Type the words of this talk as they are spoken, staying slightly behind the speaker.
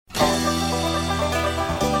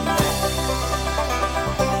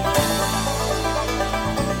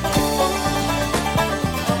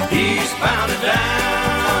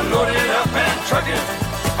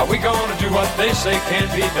gonna do what they say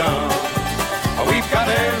can't be done. We've got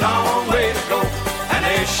a long way to go and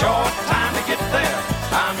a short time to get there.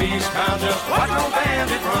 I'm eastbound, just watch no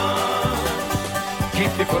bandit run.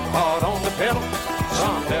 Keep your foot hard on the pedal,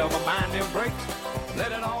 son, never mind them brakes.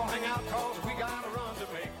 Let it all hang out, cause we got a run to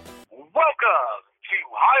make. Welcome to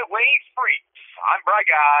HiWay Freeks. I'm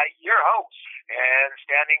BriGuy, your host, and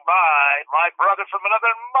standing by my brother from another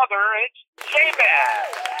mother, it's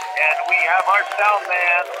J-Man. And we have our sound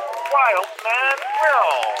man, Wild Man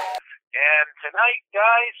Will. And tonight,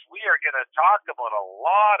 guys, we are going to talk about a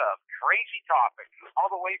lot of crazy topics,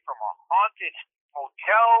 all the way from a haunted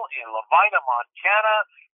hotel in Levina, Montana,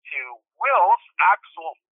 to Will's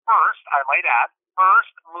actual first, I might add,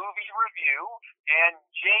 first movie review. And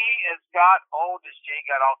Jay has got, this Jay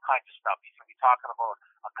got all kinds of stuff. He's going to be talking about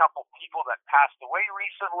a couple people that passed away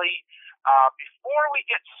recently. Before we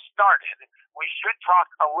get started, we should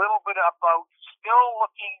talk a little bit about still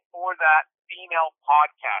looking for that female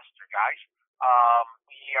podcaster, guys.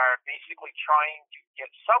 We are basically trying to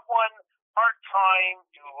get someone part-time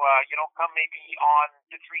to, come maybe on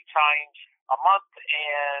 2-3 times a month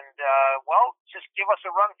and, just give us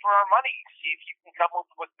a run for our money. See if you can come up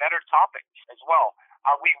with better topics as well.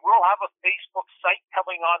 We will have a Facebook site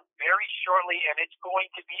coming on very shortly, and it's going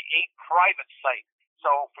to be a private site.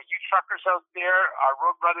 So for you truckers out there, our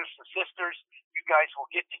road brothers and sisters, you guys will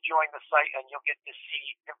get to join the site, and you'll get to see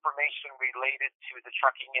information related to the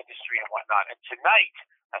trucking industry and whatnot. And tonight,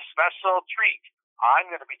 a special treat. I'm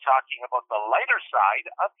going to be talking about the lighter side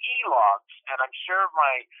of e-logs, and I'm sure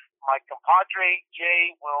my compadre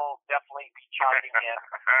Jay will definitely be chiming in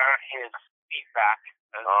his feedback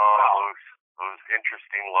as well. Those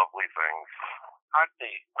interesting, lovely things. Aren't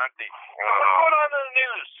they? What's going on in the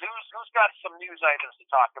news? Who's got some news items to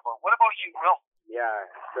talk about? What about you, Will? Yeah,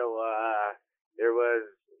 so there was,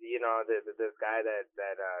 this guy that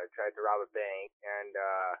tried to rob a bank, and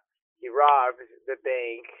he robbed the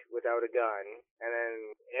bank without a gun, and then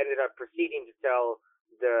ended up proceeding to tell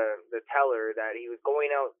the teller that he was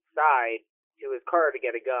going outside to his car to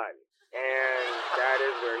get a gun. And that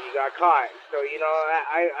is where he got caught. So,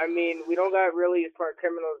 I mean, we don't got really smart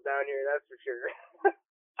criminals down here, that's for sure.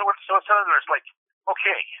 So it's like,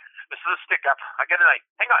 okay, this is a stick up. I got a knife.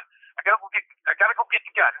 Hang on. I gotta go get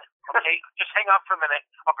the gun. Okay, just hang on for a minute.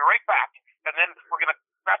 I'll be right back. And then we're gonna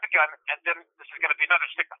grab the gun, and then this is gonna be another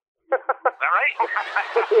stick up. Is that right?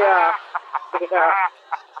 Yeah.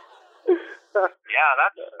 Yeah,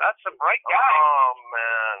 that's a bright guy. Oh,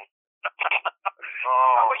 man.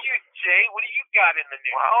 How about you, Jay? What do you got in the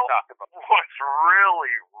news to talk about? What's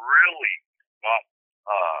really, really got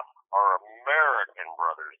our American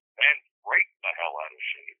brothers and break the hell out of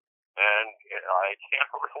shape, and I can't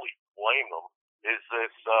really blame them, is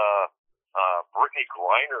this Brittany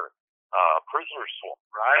Griner prisoner swap.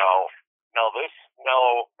 Right.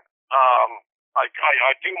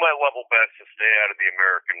 I do my level best to stay out of the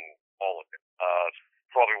American politics. It's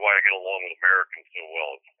probably why I get along with Americans so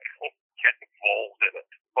well. I don't get involved in it.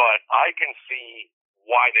 But I can see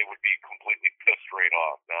why they would be completely pissed right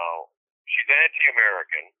off. Now, she's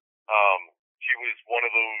anti-American. She was one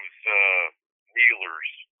of those kneelers,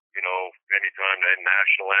 anytime that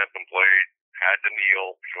national anthem played, had to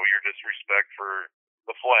kneel, show your disrespect for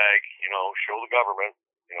the flag, show the government,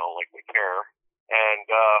 like we care. And,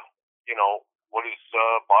 what does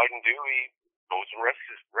Biden do? He goes and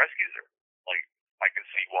rescues her. Like, I can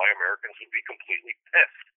see why Americans would be completely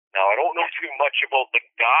pissed. Now, I don't know too much about the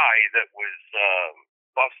guy that was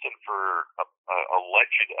busted for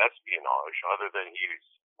alleged espionage, other than he was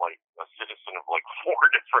like a citizen of like 4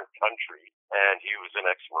 different countries, and he was an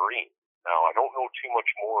ex-Marine. Now, I don't know too much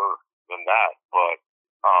more than that, but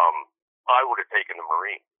I would have taken the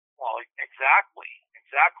Marine. Well, exactly.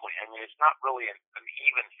 I mean, it's not really an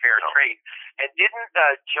even fair trade. And didn't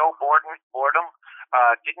Joe Borden,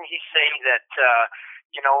 didn't he say that,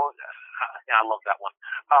 I love that one.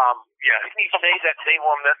 Didn't he say that they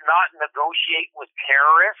will not negotiate with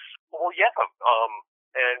terrorists? Well, yeah.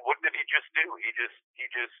 And what did he just do? He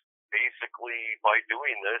just basically, by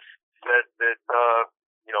doing this, said that, the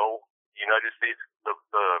United States,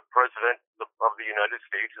 the president of the United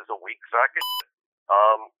States is a weak sack.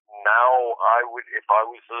 Now I would, if I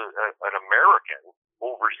was an American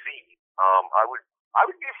overseas, I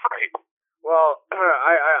would be afraid. Well,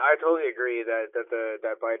 I totally agree that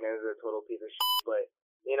Biden is a total piece of shit, but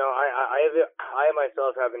I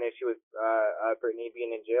myself have an issue with Brittany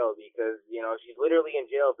being in jail because she's literally in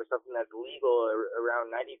jail for something that's legal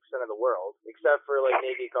around 90% of the world, except for like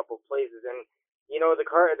maybe a couple places. And the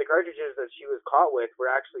cartridges that she was caught with were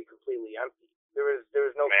actually completely empty. There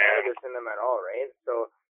was no cannabis in them at all, right? So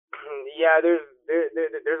Yeah,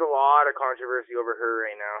 there's a lot of controversy over her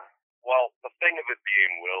right now. Well, the thing of it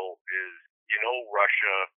being, Will, is,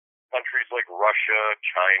 Russia, countries like Russia,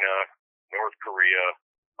 China, North Korea,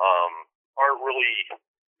 aren't really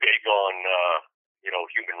big on,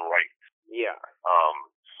 human rights. Yeah.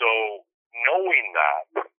 So knowing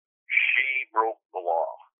that, she broke the law.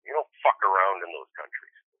 You don't fuck around in those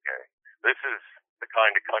countries, okay? This is the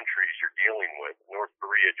kind of countries you're dealing with. North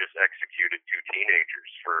Korea just executed 2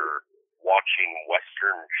 teenagers for watching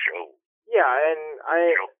Western shows. Yeah, and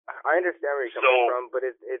I understand where you're coming from, but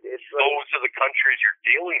it's like, those are the countries you're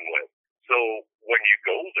dealing with. So when you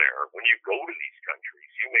go there, when you go to these countries,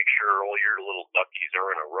 you make sure all your little duckies are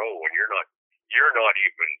in a row, and you're not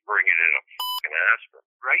even bringing in a fucking aspirin.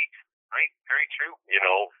 Right, very true.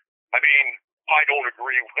 I mean, I don't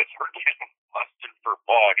agree with her getting busted for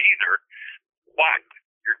pot either, but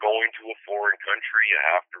you're going to a foreign country, you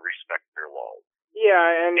have to respect their laws. Yeah,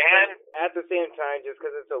 and at the same time, just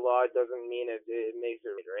because it's a law doesn't mean it makes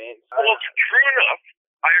it right. Well, true enough.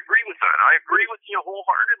 I agree with that. I agree with you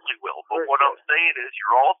wholeheartedly, Will. But what I'm saying is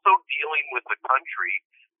you're also dealing with a country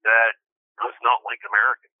that does not like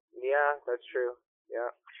Americans. Yeah, that's true.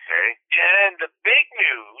 Yeah. Okay. And the big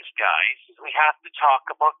news, guys, is we have to talk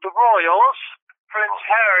about the royals, Prince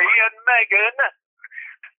Harry and Meghan.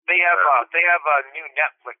 They have a new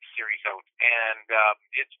Netflix series out, and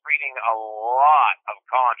it's breeding a lot of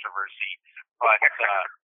controversy. But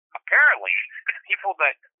apparently, people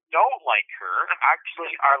that don't like her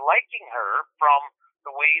actually are liking her from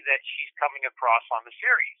the way that she's coming across on the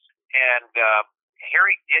series. And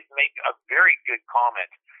Harry did make a very good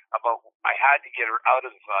comment about, I had to get her out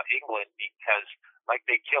of England because, like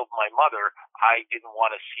they killed my mother, I didn't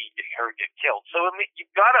want to see her get killed. So I mean,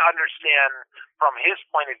 you've got to understand from his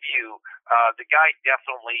point of view, the guy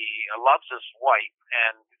definitely loves his wife,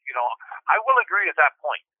 and I will agree at that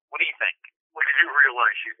point. What do you think? Well, you do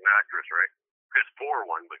realize she's an actress, right? Because poor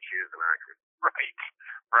one, but she is an actress.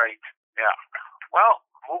 Right. Yeah. Well,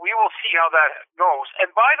 we will see how that goes.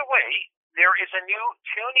 And by the way, there is a new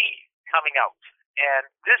toonie coming out. And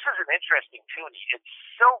this is an interesting toonie. It's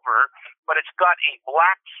silver, but it's got a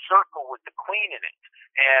black circle with the Queen in it.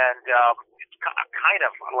 And it's kind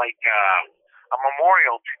of like a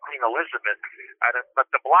memorial to Queen Elizabeth.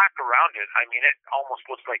 But the black around it, I mean, it almost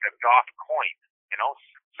looks like a goth coin,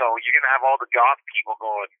 So you're going to have all the goth people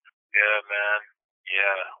going, yeah, man,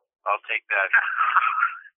 yeah, I'll take that.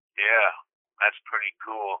 Yeah, that's pretty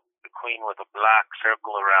cool. The Queen with a black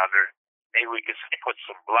circle around her. Maybe we could put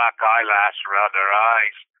some black eyelash around her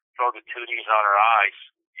eyes. Throw the toonies on her eyes.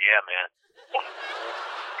 Yeah, man.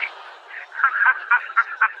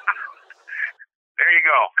 There you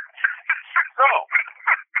go. So,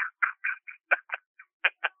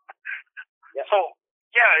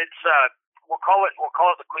 it's we'll call it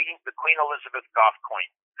the Queen Elizabeth goth coin,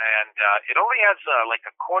 and it only has like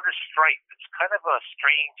a quarter stripe. It's kind of a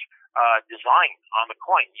strange design on the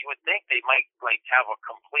coin. You would think they might like have a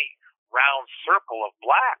complete round circle of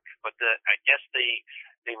black, but I guess they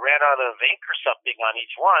ran out of ink or something on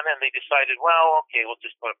each one, and they decided, well, okay, we'll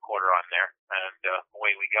just put a quarter on there, and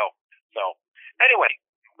away we go. So anyway,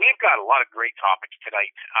 we've got a lot of great topics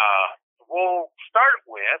tonight. We'll start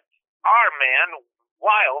with our man,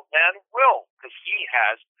 Wild Man Will, because he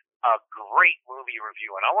has a great movie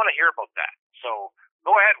review, and I want to hear about that. So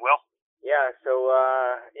go ahead, Will. Yeah, so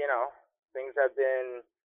things have been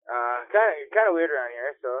kind of weird around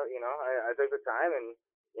here, so I took the time and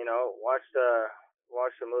watched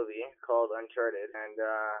a movie called Uncharted, and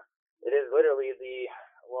it is literally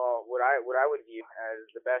what I would view as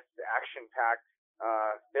the best action-packed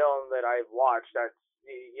film that I've watched. That's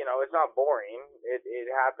it's not boring. It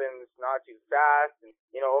happens not too fast, and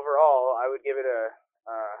overall I would give it a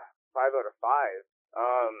 5 out of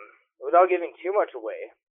 5. Without giving too much away,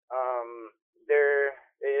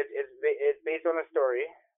 it's based on a story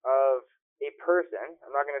of a person.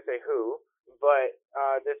 I'm not going to say who, but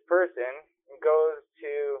this person goes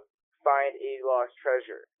to find a lost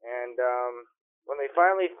treasure. And when they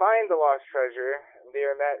finally find the lost treasure, they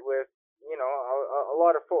are met with, a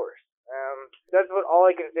lot of force. That's all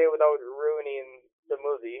I can say without ruining the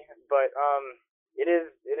movie. But it is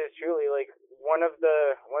truly like one of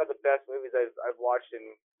the best movies I've watched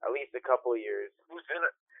in at least a couple of years. Who's in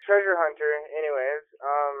it? Treasure Hunter, anyways.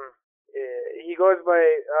 He goes by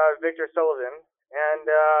Victor Sullivan, and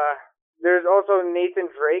there's also Nathan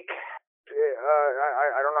Drake.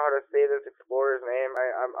 I don't know how to say this explorer's name.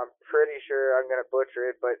 I'm pretty sure I'm gonna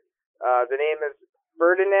butcher it, but the name is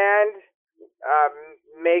Ferdinand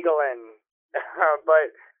Magellan. But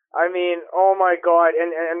I mean, oh my God!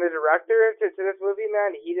 And the director to this movie,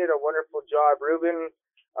 man, he did a wonderful job. Ruben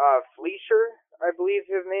Fleischer, I believe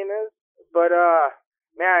his name is. But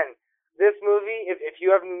man, this movie, if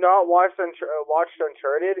you have not watched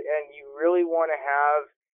Uncharted and you really want to have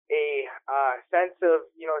a sense of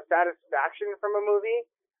satisfaction from a movie,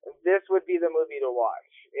 this would be the movie to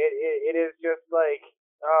watch. It is just like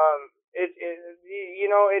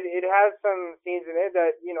it has some scenes in it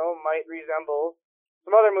that might resemble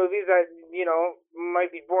some other movies that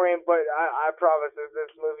might be boring, but I promise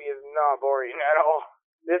this movie is not boring at all.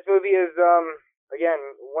 This movie is again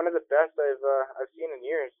one of the best I've seen in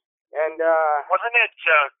years. And wasn't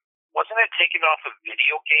it taken off a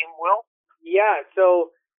video game, Will? Yeah,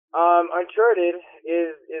 so Uncharted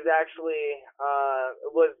is actually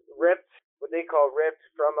was ripped, what they call ripped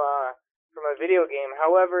from a video game.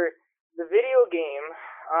 However, the video game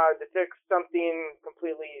depicts something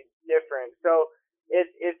completely different. So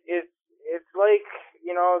it's like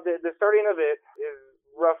the starting of it is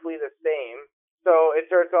roughly the same. So it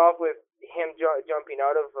starts off with him jumping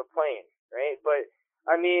out of a plane, right? But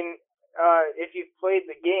I mean, if you've played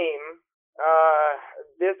the game,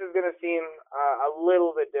 this is gonna seem a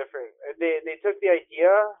little bit different. They took the idea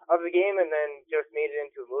of the game and then just made it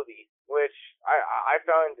into a movie, which I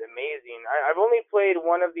found amazing. I've only played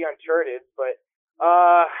one of the Uncharted, but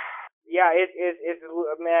yeah, it's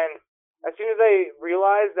man. As soon as I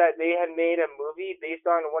realized that they had made a movie based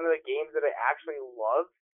on one of the games that I actually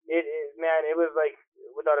loved, it was like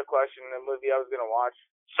without a question a movie I was gonna watch.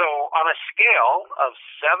 So, on a scale of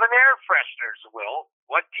 7 air fresheners, Will,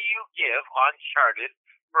 what do you give Uncharted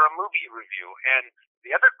for a movie review? And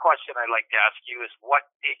the other question I'd like to ask you is, what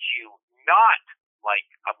did you not like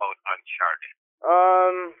about Uncharted?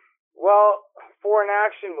 Well, for an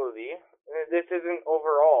action movie, this isn't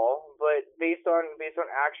overall, but based on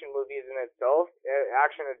action movies in itself,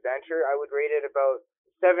 action adventure, I would rate it about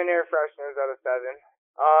 7 air fresheners out of 7.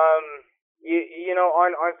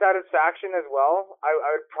 On satisfaction as well, I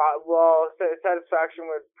would satisfaction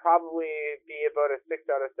would probably be about a 6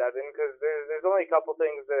 out of 7 because there's only a couple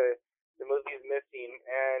things that the movie's missing,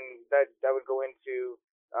 and that would go into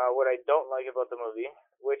what I don't like about the movie,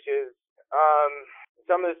 which is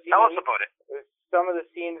some of the scenes. Tell us about it. Some of the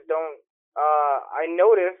scenes don't. I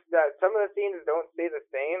noticed that some of the scenes don't stay the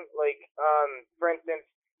same. Like, for instance,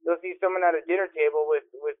 you'll see someone at a dinner table with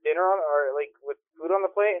dinner on, or like with food on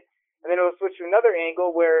the plate, and then it'll switch to another angle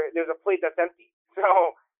where there's a plate that's empty.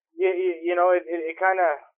 So, it kind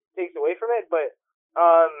of takes away from it. But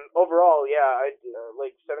overall, yeah, I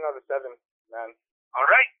like 7 out of 7, man. All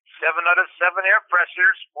right, 7 out of 7 air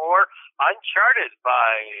fresheners for Uncharted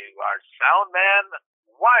by our sound man,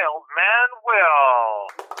 Wild Man Will.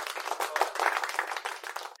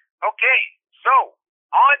 Okay, so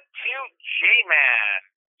on to J-Man.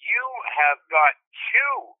 You have got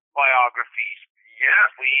 2 biographies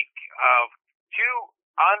this week of 2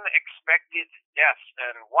 unexpected deaths,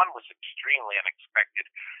 and one was extremely unexpected.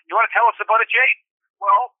 You want to tell us about it, Jay?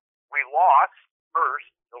 Well, we lost first,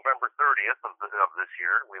 November 30th of this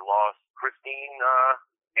year. We lost Christine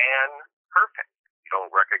Ann Perfect. You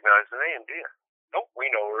don't recognize the name, do you? Nope, we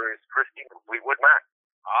know her as Christine from Fleetwood Mac.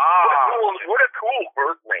 What a cool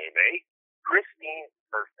birth name, eh? Christine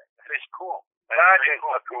Perfect. That is cool. That is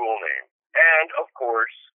a cool name. And, of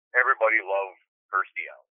course, everybody loved Kirstie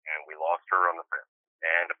Alley, and we lost her on the 5th.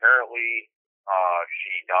 And apparently,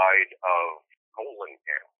 she died of colon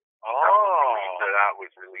cancer. That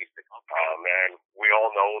was released. And we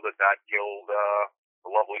all know that killed the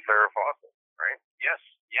lovely Farrah Fawcett, right? Yes,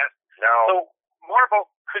 yes. Now, so, more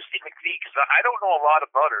about Christy McVie, because I don't know a lot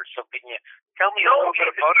about her, so can you tell me a little bit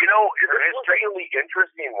about her? It's a really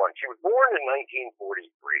interesting one. She was born in 1943,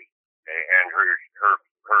 and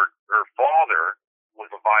her father was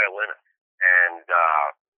a violinist, and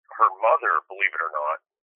her mother, believe it or not,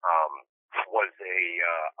 was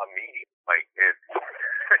a medium. Like, it's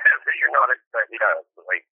you're not expecting. Yeah,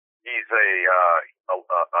 like he's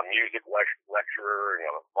a music lecturer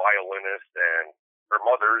and a violinist, and her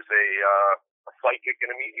mother's a psychic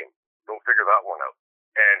and a medium. Don't figure that one out.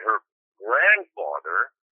 And her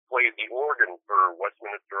grandfather played the organ for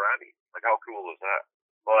Westminster Abbey. Like, how cool is that?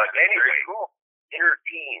 But anyway, cool. In her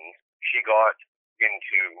teens, she got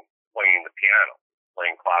into playing the piano,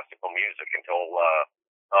 playing classical music until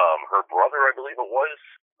her brother, I believe it was,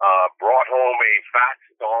 brought home a Fats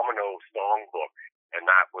Domino songbook, and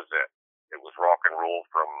that was it. It was rock and roll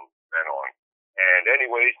from then on. And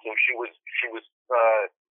anyway, so she was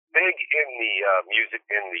big in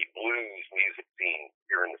the blues music scene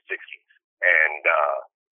here in the 60s, and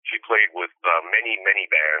she played with many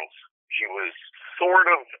bands. She was sort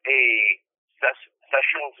of a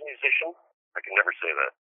sessions musician. I can never say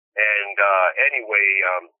that. And anyway,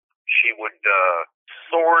 she would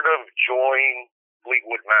sort of join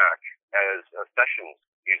Fleetwood Mac as a sessions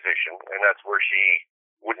musician, and that's where she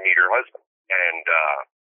would meet her husband. And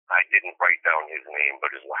I didn't write down his name,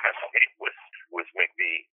 but his last name was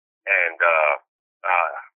McBee. And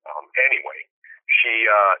anyway, she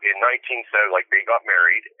in 1970, like they got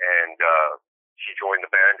married, and she joined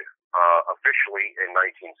the band officially in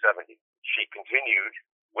 1970. She continued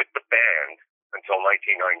with the band until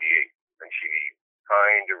 1998, and she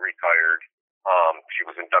kind of retired. She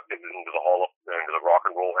was inducted into the Rock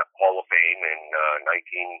and Roll Hall of Fame in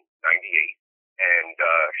 1998, and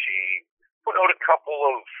she put out a couple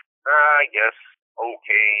of, I guess,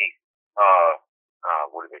 okay,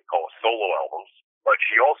 what do they call it, solo albums. But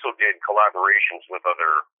she also did collaborations with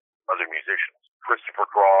other musicians, Christopher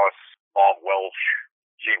Cross, Bob Welch.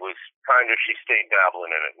 She stayed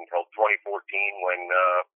dabbling in it until 2014 when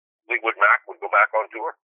Fleetwood Mac would go back on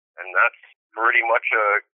tour, and that's pretty much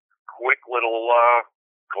a quick little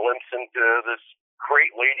glimpse into this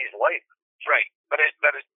great lady's life. Right, but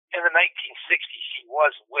in the 1960s, she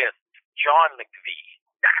was with John McVie.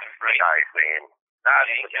 That's the guy's name.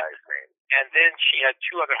 That's the guy's name. And then she had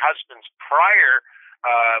two other husbands prior,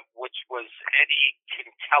 which was Eddie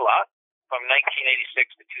Quintella from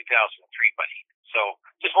 1986 to 2003, buddy. So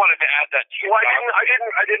just wanted to add that to you. Well,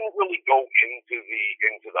 I didn't really go into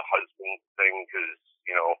the husband thing because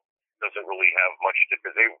doesn't really have much to,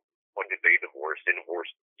 because when did they divorce? They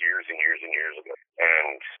divorced years and years and years ago.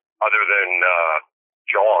 And other than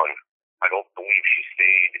John, I don't believe she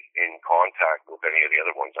stayed in contact with any of the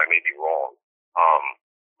other ones. I may be wrong.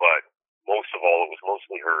 But most of all, it was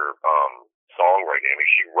mostly her songwriting. I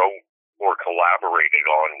mean, she wrote or collaborated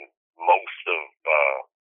on most of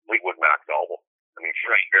Fleetwood Mac's albums. I mean,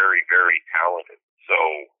 she's very, very talented. So,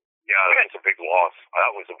 yeah, that's a big loss.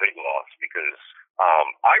 That was a big loss because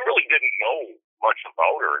I really didn't know much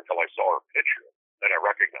about her until I saw her picture that I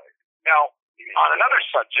recognized. Now, on another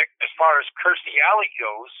subject, as far as Kirstie Alley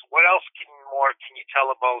goes, what else can you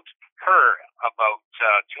tell about her, about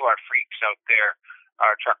to our freaks out there,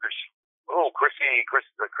 our truckers? Oh, Kirstie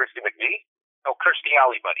McGee? Oh, Kirstie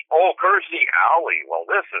Alley, buddy. Oh, Kirstie Alley. Well,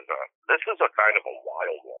 this is a kind of a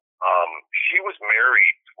wild one. She was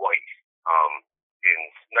married twice. In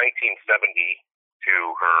 1970 to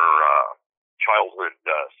her childhood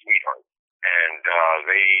sweetheart, and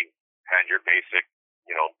they had your basic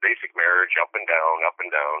marriage, up and down,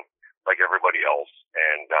 like everybody else.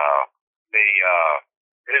 And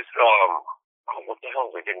what the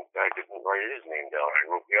hell? I didn't write his name down. I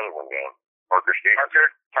wrote the other one down. Parker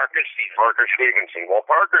Stevenson. Parker Stevenson. Well,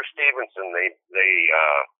 Parker Stevenson, they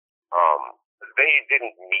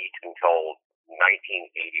didn't meet until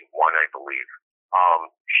 1981, I believe.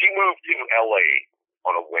 She moved to LA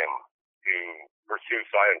on a whim to pursue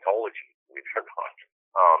Scientology, believe it or not.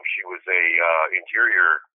 She was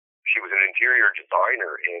an interior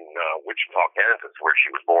designer in Wichita, Kansas, where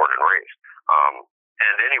she was born and raised.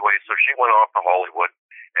 And anyway, so she went off to Hollywood,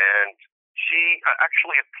 and she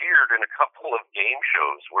actually appeared in a couple of game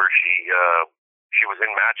shows where she was in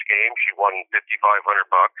Match Game. She won $5,500,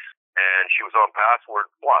 and she was on Password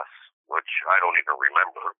Plus, which I don't even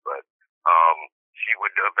remember, but she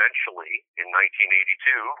would eventually, in 1982,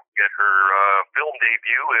 get her film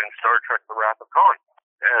debut in Star Trek: The Wrath of Khan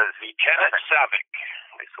as Lieutenant Saavik.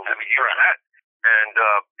 So let me hear that. And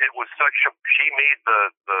it was she made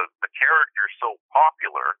the character so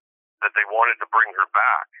popular that they wanted to bring her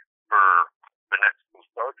back for the next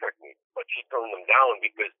Star Trek movie, but she turned them down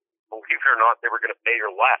because, believe it or not, they were going to pay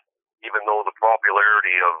her less, even though the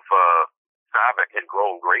popularity of Saavik had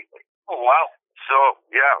grown greatly. Oh, wow. So,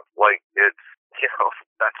 yeah,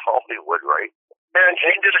 that's Hollywood, right? And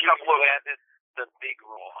she did a couple of... the big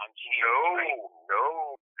role on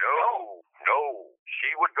No. She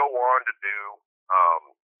would go on to do...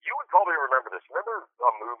 you would probably remember this. Remember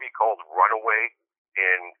a movie called Runaway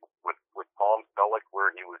with Tom Selleck,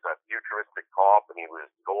 where he was a futuristic cop and he was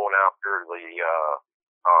going after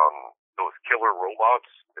those killer robots?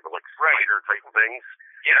 They were like spider type things.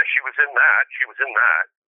 Yeah, she was in that. She was in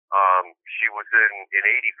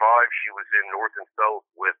 85, she was in North and South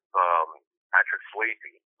with Patrick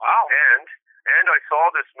Swayze. Wow. And I saw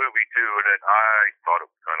this movie too, and I thought it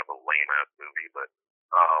was kind of a lame ass movie, but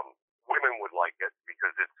women would like it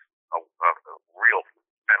because it's a real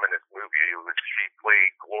feminist movie. She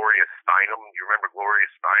played Gloria Steinem. You remember Gloria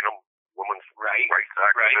Steinem, women's rights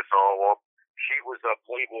activist? Right. She was a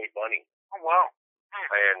Playboy bunny. Oh, wow.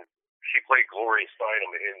 And she played Gloria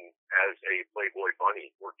Steinem as a Playboy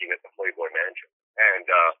bunny working at the Playboy Mansion. And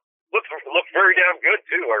looked very damn good,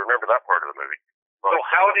 too. I remember that part of the movie. But, so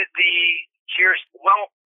how did the Cheers...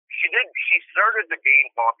 Well, She started to gain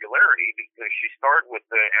popularity because she started with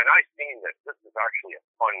and I've seen this. This is actually a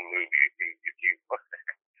fun movie. If you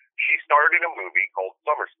she started a movie called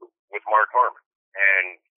Summer School with Mark Harmon,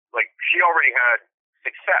 and like she already had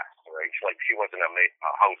success, right? She wasn't a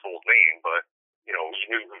household name, but you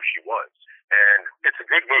knew who she was, and it's a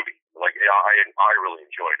good movie. Like I really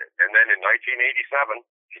enjoyed it. And then in 1987,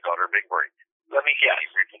 she got her big break. Let me guess.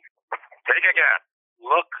 Take a guess.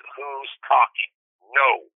 Look who's talking.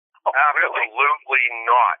 No. Absolutely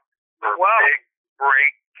not. Her big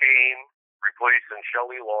break came replacing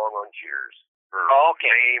Shelley Long on Cheers. Her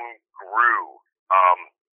fame grew.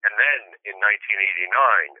 And then in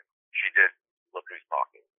 1989, she did Look Who's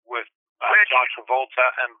Talking with John Travolta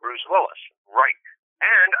and Bruce Willis. Right.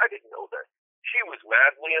 And I didn't know this. She was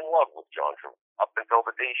madly in love with John Travolta up until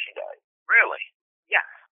the day she died. Really? Yeah.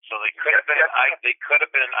 So they could have been an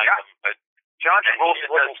item, but John Travolta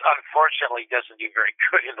unfortunately doesn't do very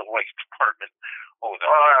good in the wife department. Oh,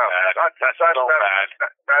 that's so bad.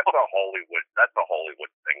 That's a Hollywood. That's a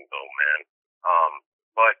Hollywood thing, though, man.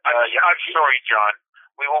 But I'm sorry, John.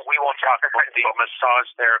 We won't talk about the massage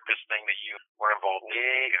therapist thing that you were involved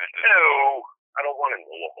in. No, I don't want to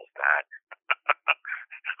know all that.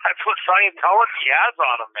 That's what Scientology has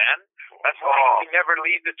on them, man. That's why you can never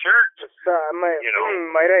leave the church.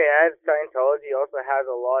 Might I add, Scientology also has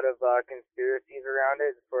a lot of conspiracies around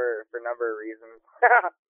it for a number of reasons.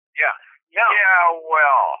 Yeah.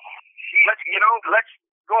 Well, let's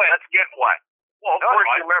go ahead. Let's get what. Well, of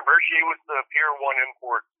course, remember she was the Pier 1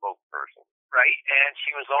 import spokesperson, right? And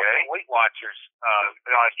she was also Weight Watchers.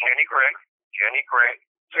 Jenny Craig.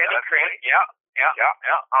 Yeah.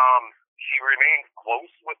 She remained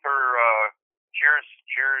close with her Cheers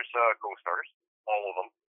co-stars, all of them.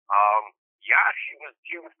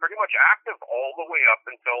 She was pretty much active all the way up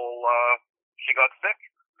until she got sick.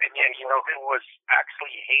 And you know who was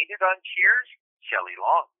actually hated on Cheers? Shelley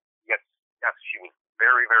Long. Yes, she was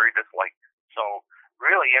very, very disliked. So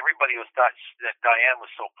really, everybody thought that Diane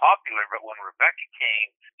was so popular, but when Rebecca came,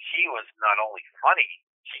 she was not only funny,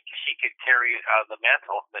 she could carry the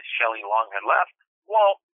mantle that Shelley Long had left.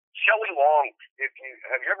 Well, Shelley Long,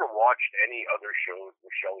 have you ever watched any other shows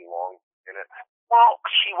with Shelley Long in it? Well,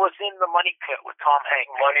 she was in the Money Pit with Tom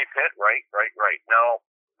Hanks. Money Pit, right. Now,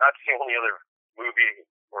 that's the only other movie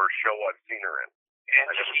or show I've seen her in.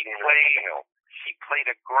 And she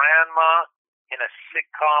played a grandma in a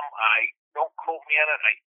sitcom. Don't quote me on it.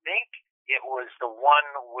 I think it was the one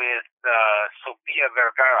with Sofia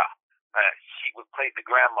Vergara. She would play the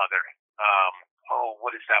grandmother.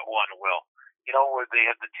 What is that one, Will? You know, where they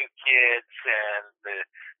have the two kids and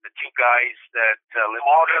the two guys that live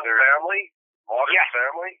together. Family? Modern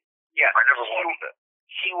Family? Yes. I never watched it.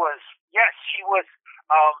 She was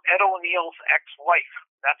Ed O'Neill's ex-wife.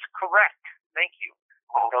 That's correct. Thank you.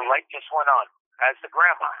 The light just went on as the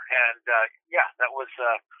grandma. And,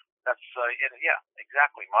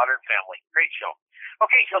 exactly. Modern Family. Great show.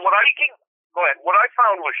 Okay, so go ahead. What I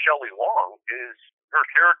found with Shelley Long is her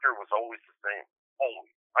character was always the same.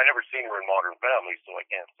 Always. I never seen her in Modern Family, so I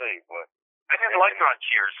can't say, but I didn't like her on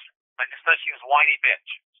Cheers. I just thought she was whiny bitch.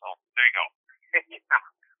 So there you go.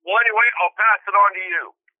 Well, anyway, I'll pass it on to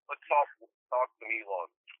you. Let's talk some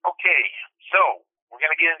e-logs. Okay, so we're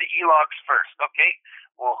gonna get into e-logs first. Okay,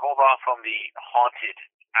 we'll hold off on the haunted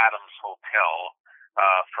Adams Hotel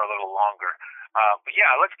for a little longer. But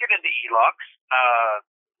yeah, let's get into e-logs.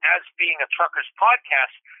 As being a trucker's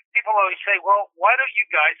podcast, people always say, well, why don't you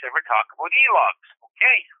guys ever talk about e-logs?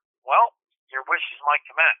 Okay, well, your wish is my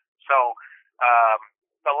command. So,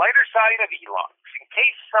 the lighter side of e-logs, in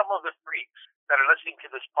case some of the freaks that are listening to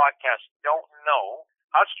this podcast don't know,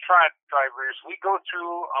 us truck drivers, we go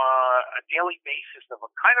through a daily basis of a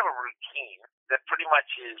kind of a routine that pretty much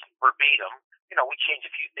is verbatim. You know, we change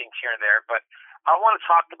a few things here and there, but I want to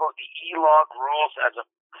talk about the e-log rules as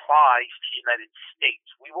applies to the United States.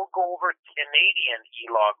 We will go over Canadian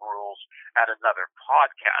e-log rules at another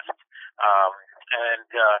podcast. And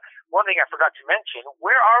one thing I forgot to mention,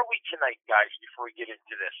 where are we tonight, guys, before we get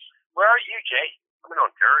into this? Where are you, Jay? I'm in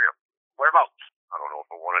Ontario. Whereabouts? I don't know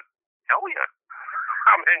if I want to tell you.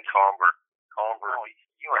 I'm in Comber. Oh,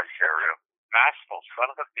 you are Ontario. Bastard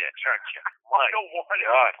son of a bitch, aren't you? I don't want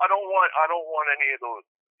any of those.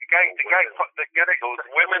 Those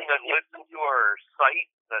women that listen to our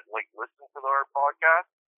site, that listen to our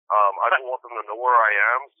podcast. I don't want them to know where I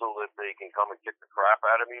am so that they can come and kick the crap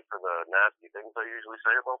out of me for the nasty things I usually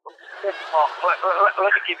say about them.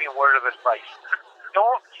 Let me give you a word of advice.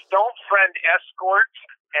 Don't friend escorts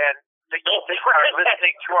and they are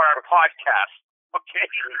listening to our podcast. Okay?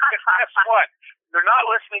 Guess what? They're not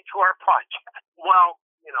listening to our podcast. Well,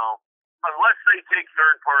 you know, Unless they take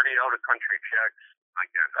third-party out-of-country checks, I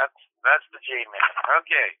guess. That's the J-Man.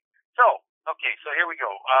 So here we go.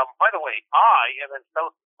 By the way, I am in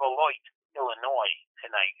South Beloit, Illinois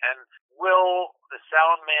tonight, and Will, the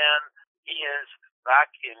sound man, he is back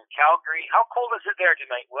in Calgary. How cold is it there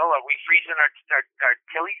tonight, Will? Are we freezing our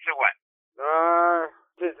tillies or what?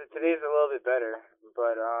 Today's a little bit better,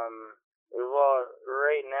 but well,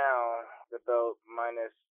 right now it's about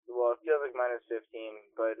it feels like minus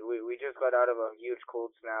 15, but we just got out of a huge cold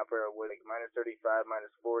snapper with like minus 35, minus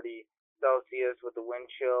 40 Celsius with the wind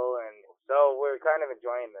chill, and so we're kind of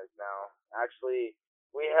enjoying this now. Actually,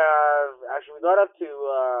 we got up to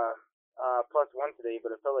plus 1 today,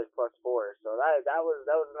 but it felt like plus 4, so that was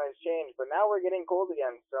a nice change. But now we're getting cold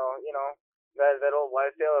again, so that old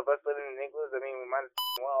wives' tale of us living in igloos. I mean, we might as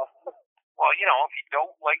well. Well, if you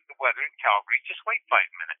don't like the weather in Calgary, just wait 5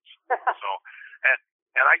 minutes. So,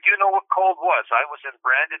 and I do know what cold was. I was in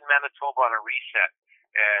Brandon, Manitoba on a reset,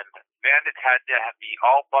 and Bandit had to be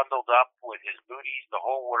all bundled up with his booties, the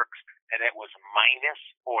whole works, and it was minus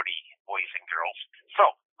 40, boys and girls. So,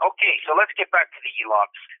 okay, so let's get back to the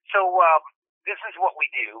e-logs. So, this is what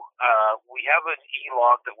we do. We have an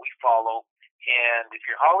e-log that we follow, and if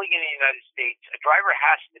you're hauling in the United States, a driver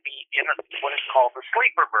has to be in what is called the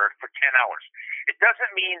sleeper berth for 10 hours. It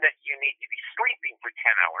doesn't mean that you need to be sleeping for 10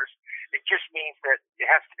 hours. It just means that it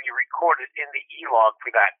has to be recorded in the e-log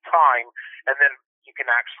for that time, and then you can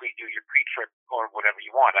actually do your pre-trip or whatever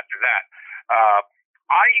you want after that.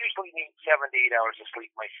 I usually need 7 to 8 hours of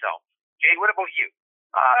sleep myself. Jay, what about you?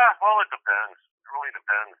 Well, it depends. It really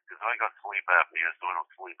depends, because I got sleep apnea, so I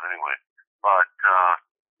don't sleep anyway. But,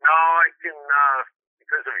 no, I can,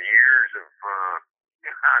 because of years of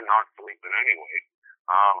not sleeping anyway.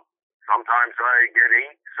 Sometimes I get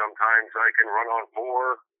 8, sometimes I can run on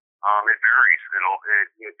 4. It varies.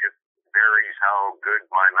 It just varies how good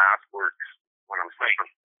my mask works when I'm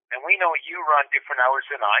sleeping. And we know you run different hours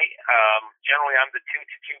than I. Generally, I'm the 2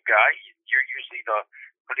 to 2 guy. You're usually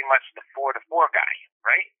pretty much the 4 to 4 guy,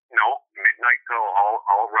 right? No, midnight till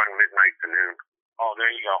I'll run midnight to noon. Oh,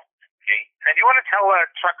 there you go. Okay. And do you want to tell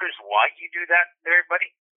truckers why you do that, there,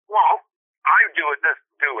 buddy? Well, I do it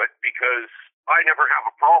because I never have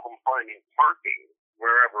a problem finding parking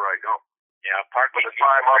wherever I go. Yeah, parking is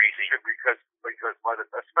crazy. Because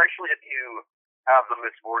especially if you have the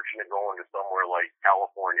misfortune of going to somewhere like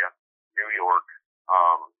California, New York,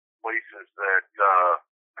 places that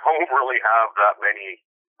don't really have that many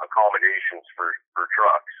accommodations for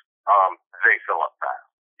trucks, they fill up fast.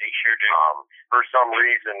 They sure do. For some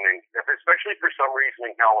reason, especially for some reason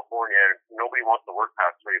in California, nobody wants to work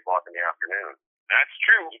past 3 o'clock in the afternoon. That's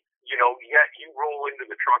true. Yet you roll into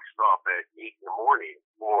the truck stop at 8 in the morning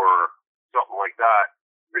or something like that,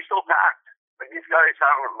 they're still packed. Like, these guys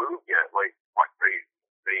haven't moved yet. Like, what, they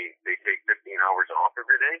take 15 hours off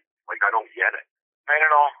every day? Like, I don't get it. I don't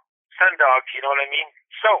know. Sundogs, you know what I mean?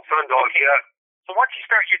 So, Sundogs, okay. Yeah. So once you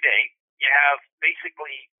start your day, you have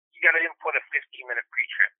basically, you got to input a 15-minute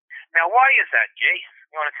pre-trip. Now, why is that, Jay?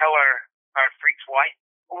 You want to tell our freaks why?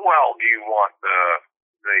 Well, do you want the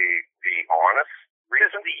honest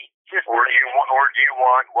reason? Or do you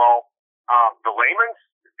want the layman's?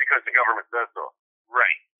 Because the government says so.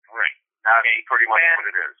 Right. That's pretty much what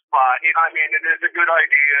it is. But, it is a good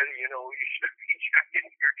idea. You should be checking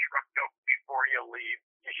your truck out before you leave.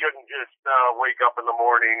 You shouldn't just wake up in the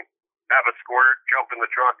morning, have a squirt, jump in the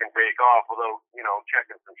truck, and take off without,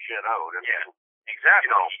 checking some shit out. Exactly.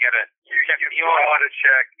 You check the oil.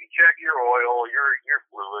 You check your oil, your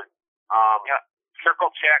fluid. Circle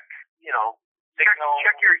check.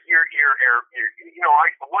 Check your air.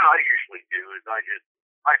 What I usually do is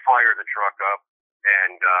I fire the truck up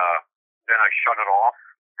and then I shut it off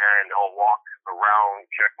and I'll walk around,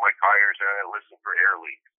 check my tires, and I listen for air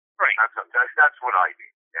leaks. Right. That's what I do.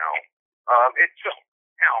 Now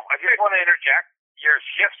I just want to interject. Your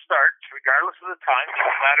shift starts regardless of the time, no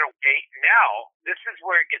matter what date. Now, this is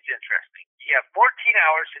where it gets interesting. You have 14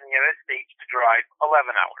 hours in the United States to drive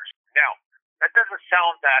 11 hours. Now, that doesn't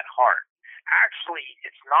sound that hard. Actually,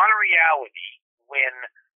 it's not a reality when,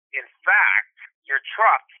 in fact, your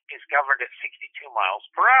truck is governed at 62 miles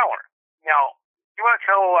per hour. Now, you want to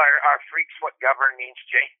tell our freaks what govern means,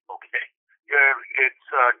 Jay? Okay. It's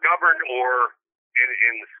governed, or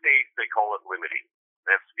in the States, they call it limiting.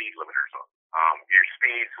 They have speed limiters on. Your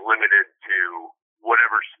speed's limited to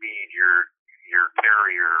whatever speed your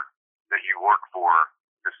carrier that you work for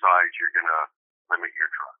decides you're going to limit your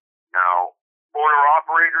truck. Now, owner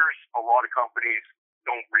operators, a lot of companies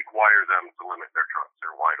don't require them to limit their trucks.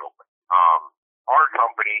 They're wide open. Our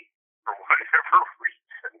company, for whatever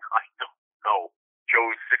reason, I don't know,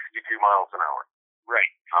 chose 62 miles an hour.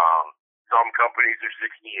 Right. Some companies are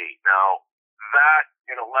 68. Now, that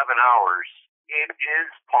in 11 hours, it is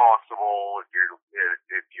possible if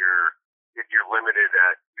you're limited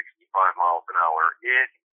at 65 miles an hour. It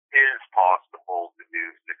is possible to do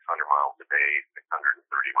 600 miles a day, 630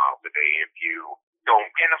 miles a day if you don't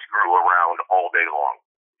screw around all day long.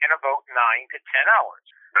 In about 9 to 10 hours.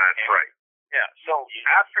 That's right. Yeah. So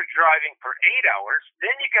after driving for 8 hours,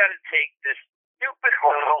 then you got to take this stupid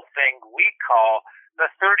little thing we call the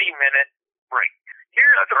 30-minute break.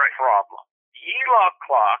 Here's the problem. The e-log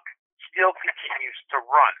clock still continues to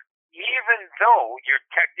run, even though you're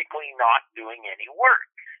technically not doing any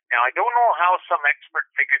work. Now, I don't know how some expert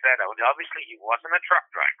figured that out. Obviously, he wasn't a truck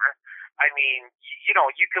driver. I mean,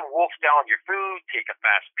 you can wolf down your food, take a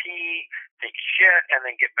fast pee, take a shit, and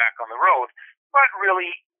then get back on the road. But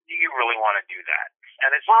really, do you really want to do that?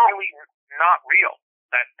 And it's really not real.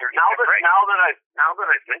 Now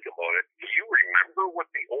that I think about it, do you remember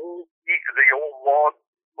what the old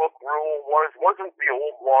logbook rule was? Wasn't the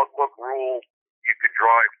old logbook rule you could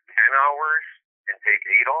drive 10 hours and take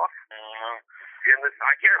 8 off?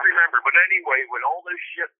 I can't remember, but anyway, when all this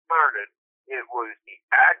shit started, it was the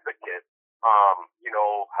advocate,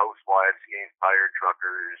 housewives against hired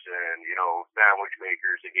truckers, and sandwich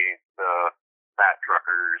makers against fat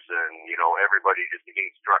truckers, and everybody just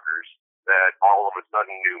against truckers, that all of a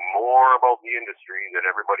sudden knew more about the industry than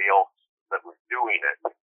everybody else that was doing it,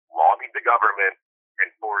 lobbied the government and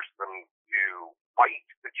forced them to fight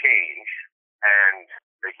the change, and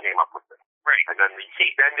they came up with it. Right. And then the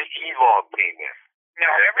e-log came in. Now,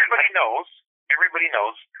 everybody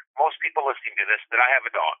knows, most people listening to this, that I have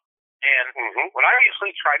a dog. And what I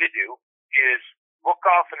usually try to do is book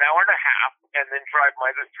off an hour and a half and then drive my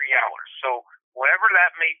other 3 hours. So whatever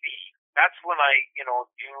that may be, that's when I,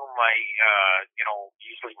 do my,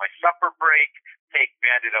 usually my supper break, take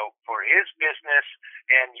Bandit out for his business,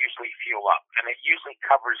 and usually fuel up. And it usually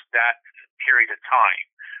covers that period of time.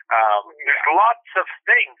 There's lots of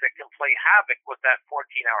things that can play havoc with that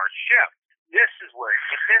 14-hour shift. This is where it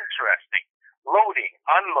gets interesting. Loading,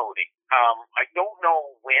 unloading. I don't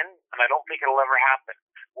know when, and I don't think it'll ever happen,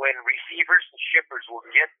 when receivers and shippers will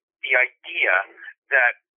get the idea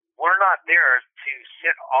that we're not there to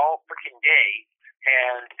sit all freaking day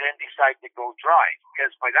and then decide to go drive.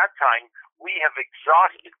 Because by that time, we have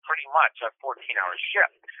exhausted pretty much our 14-hour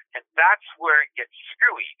shift. And that's where it gets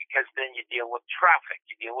screwy, because then you deal with traffic,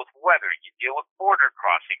 you deal with weather, you deal with border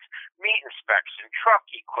crossings, meat inspection, truck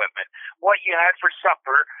equipment, what you had for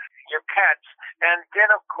supper, your pets, and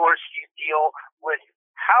then, of course, you deal with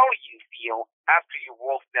how you feel after you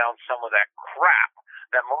wolf down some of that crap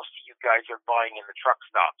that most of you guys are buying in the truck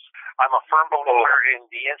stops. I'm a firm believer in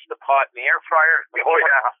the Instapot and the air fryer.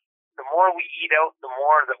 The more we eat out, the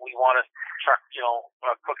more that we want to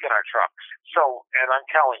cook in our trucks. So, and I'm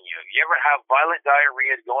telling you, you ever have violent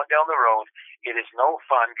diarrhea going down the road, it is no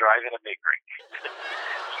fun driving a big rig.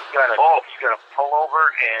 You gotta pull over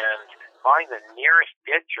and find the nearest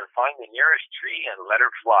ditch or find the nearest tree and let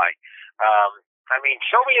her fly.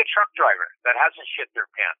 Show me a truck driver that hasn't shit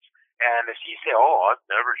their pants. And if you say, I've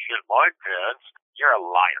never shit my pants, you're a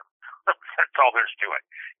liar. That's all there's to it.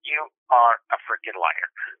 You are a freaking liar.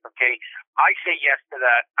 Okay? I say yes to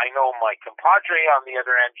that. I know my compadre on the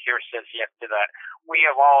other end here says yes to that. We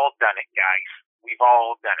have all done it, guys. We've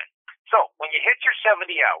all done it. So, when you hit your 70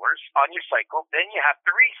 hours on your cycle, then you have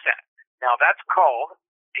to reset. Now, that's called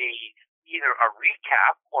either a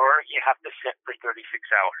recap or you have to sit for 36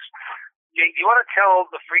 hours. Do you want to tell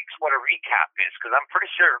the freaks what a recap is? Because I'm pretty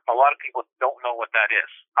sure a lot of people don't know what that is,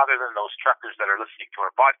 other than those truckers that are listening to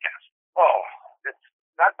our podcast.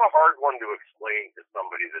 That's a hard one to explain to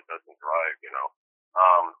somebody that doesn't drive,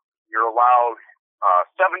 You're allowed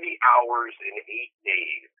 70 hours in 8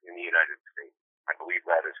 days in the United States. I believe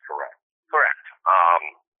that is correct. Correct.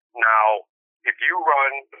 Now, if you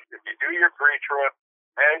do your pre-trip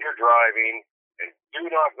and you're driving, and do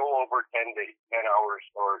not go over 10 hours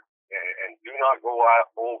and do not go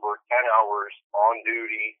over 10 hours on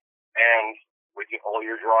duty and with all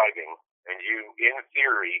your driving, and in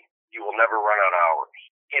theory, you will never run out of hours.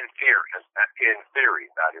 In theory,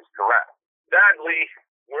 that is correct. Sadly,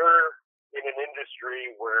 we're in an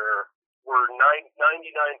industry where we're 99%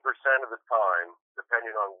 of the time,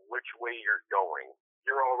 depending on which way you're going,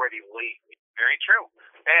 you're already late. Very true.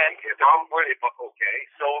 And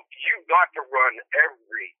so you've got to run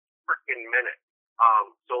every freaking minute.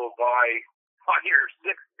 So by your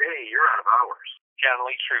 6th day, you're out of hours.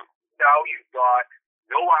 Generally true. Now you've got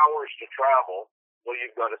no hours to travel, so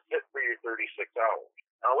you've got to sit for your 36 hours.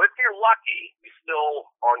 Now, if you're lucky, you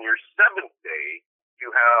still, on your 7th day,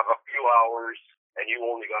 you have a few hours, and you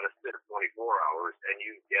only got to sit 24 hours, and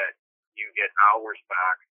you get you get hours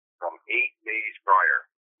back from 8 days prior.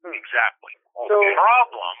 Exactly. So, The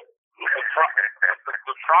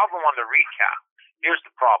problem on the recap, here's the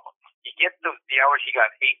problem. You get the hours you got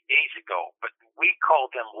 8 days ago, but we call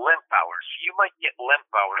them limp hours. You might get limp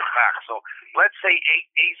hours back. So let's say 8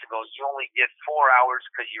 days ago, you only get 4 hours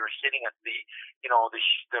because you were sitting at the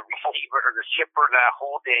receiver or the shipper that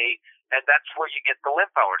whole day, and that's where you get the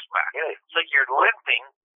limp hours back. Yeah. So you're limping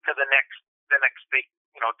to the next big,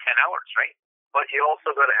 10 hours, right? But you also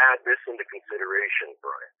got to add this into consideration,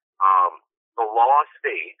 Brian. The law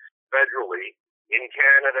states federally in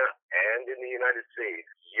Canada and in the United States,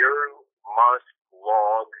 you must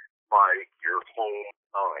log by your home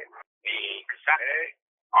time. Okay?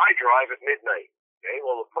 I drive at midnight. Okay,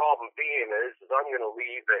 well, the problem being is I'm going to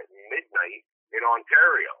leave at midnight in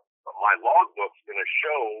Ontario, but my logbook's going to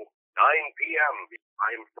show 9 p.m.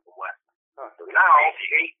 I'm from the west. So now,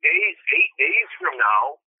 8 days from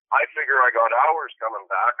now, I figure I got hours coming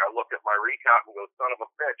back. I look at my recap and go, son of a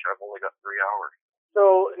bitch, I've only got 3 hours.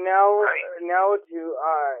 So now to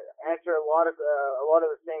answer a lot of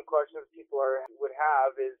the same questions people would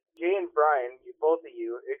have is Jay and Brian, both of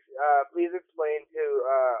you, please explain to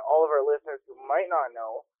all of our listeners who might not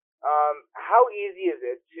know how easy is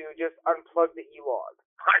it to just unplug the e-log?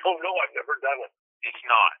 I don't know. I've never done it. It's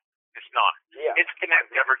not. Yeah. It's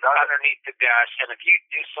connected underneath the dash, and if you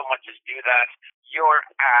do so much as do that, your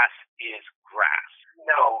ass is grass.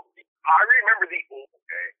 No, I remember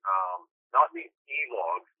not the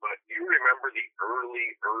e-logs, but do you remember the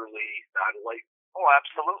early satellite? Oh,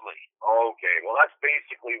 absolutely. Okay, well that's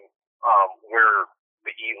basically where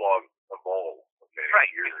the e-log evolved. Okay, right.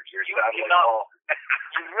 Your you satellite cannot,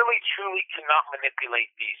 you really truly cannot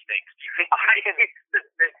manipulate these things. Do you think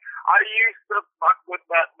I used to fuck with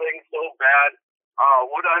that thing so bad.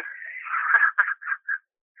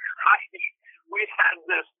 We had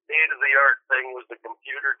this state-of-the-art thing with the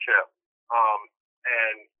computer chip.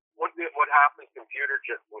 And what happens to computer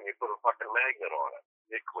chips when you put a fucking magnet on it?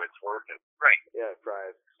 It quits working. Right. Yeah,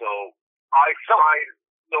 right. So I tried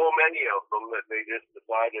so many of them that they just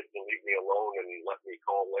decided to leave me alone and let me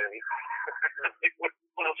call in.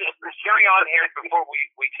 Well, just carry on here before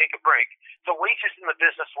we take a break. So wages in the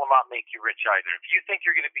business will not make you rich either. If you think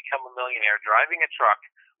you're going to become a millionaire driving a truck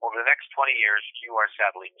over the next 20 years, you are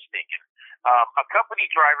sadly mistaken. A company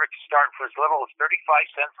driver can start for as little as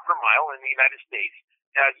 35 cents per mile in the United States.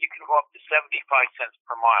 You can go up to 75 cents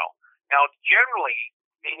per mile. Now, generally,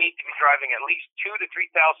 they need to be driving at least 2,000 to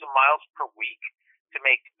 3,000 miles per week to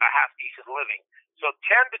make a half-decent living. So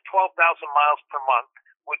 10,000 to 12,000 miles per month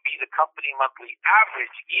would be the company monthly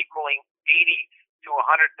average, equaling 80,000 to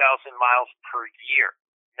 100,000 miles per year.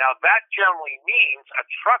 Now, that generally means a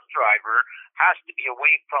truck driver has to be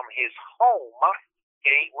away from his home,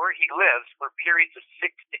 where he lives, for periods of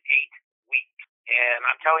 6 to 8 weeks. And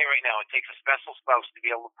I'm telling you right now, it takes a special spouse to be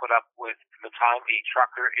able to put up with the time a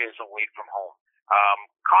trucker is away from home.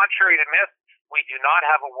 Contrary to myth, we do not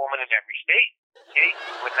have a woman in every state. We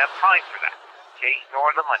wouldn't have time for that. Nor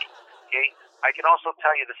the money. I can also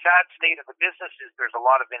tell you the sad state of the business is there's a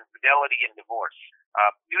lot of infidelity and divorce.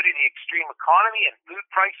 Due to the extreme economy and food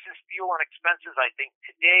prices, fuel and expenses, I think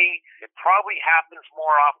today it probably happens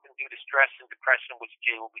more often due to stress and depression, which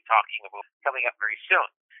Jay will be talking about coming up very soon.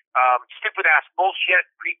 Stupid ass bullshit,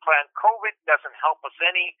 pre-planned COVID doesn't help us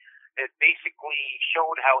any. It basically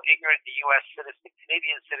showed how ignorant the U.S. citizens,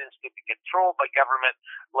 Canadian citizens could be controlled by government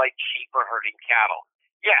like sheep or herding cattle.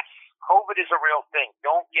 Yes, COVID is a real thing.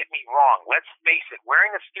 Don't get me wrong. Let's face it.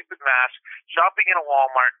 Wearing a stupid mask, shopping in a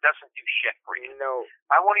Walmart doesn't do shit for you. No.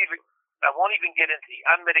 I won't even get into the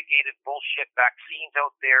unmitigated bullshit vaccines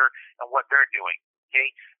out there and what they're doing.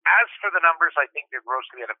 As for the numbers, I think they're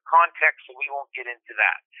grossly out of context, so we won't get into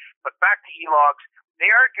that. But back to e-logs, they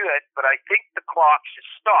are good, but I think the clock should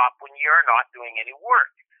stop when you're not doing any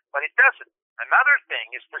work. But it doesn't. Another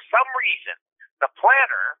thing is, for some reason, the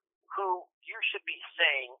planner, who you should be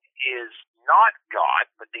saying is not God,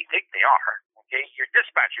 but they think they are, Your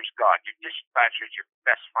dispatcher's God. Your dispatcher's your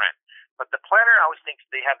best friend. But the planner always thinks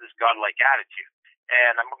they have this godlike attitude.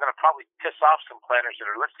 And I'm going to probably piss off some planners that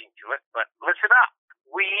are listening to it, but listen up.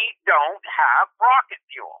 We don't have rocket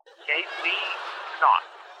fuel, We do not,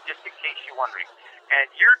 just in case you're wondering. And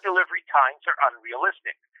your delivery times are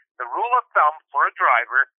unrealistic. The rule of thumb for a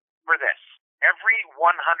driver for this, every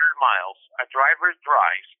 100 miles a driver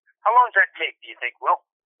drives, how long does that take, do you think, Will?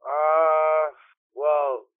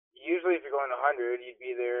 Well, usually if you're going 100, you'd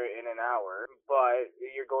be there in an hour, but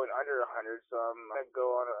you're going under 100, so I'm going to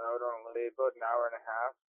go out on a lay about an hour and a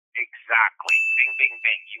half. Exactly. Bing, bing,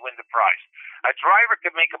 bing. You win the prize. A driver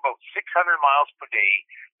can make about 600 miles per day,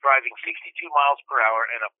 driving 62 miles per hour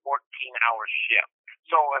in a 14-hour shift.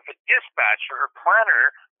 So if a dispatcher or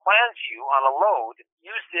planner plans you on a load,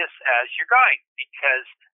 use this as your guide, because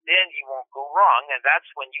then you won't go wrong, and that's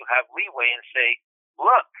when you have leeway and say,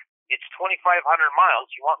 look, it's 2,500 miles.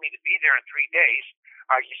 You want me to be there in 3 days.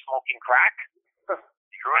 Are you smoking crack?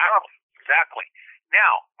 Exactly.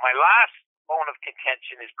 Now, my last bone of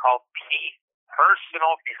contention is called P,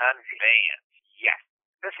 personal conveyance. Yes,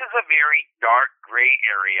 this is a very dark gray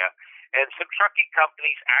area, and some trucking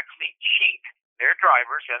companies actually cheat their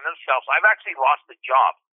drivers and themselves. I've actually lost a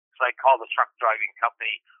job because I called a truck driving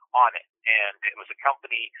company on it, and it was a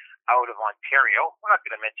company out of Ontario. We're not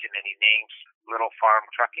going to mention any names. Little Farm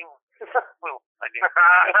Trucking. Well, I didn't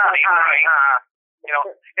right. You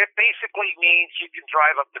know, it basically means you can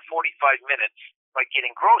drive up to 45 minutes by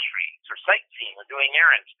getting groceries or sightseeing or doing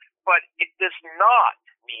errands. But it does not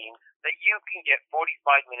mean that you can get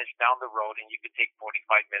 45 minutes down the road and you can take 45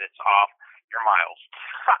 minutes off your miles.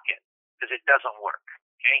 Suck it, because it doesn't work.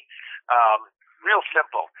 Okay? Real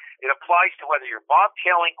simple. It applies to whether you're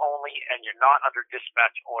bobtailing only and you're not under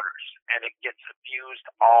dispatch orders, and it gets abused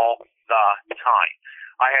all the time.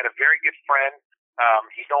 I had a very good friend.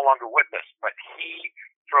 He's no longer with us, but he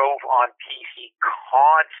drove on PC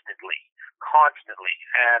constantly.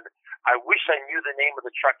 And I wish I knew the name of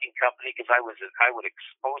the trucking company, because I would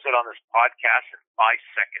expose it on this podcast in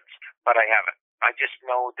 5 seconds, but I haven't. I just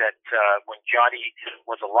know that when Johnny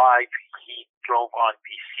was alive, he drove on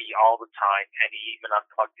PC all the time, and he even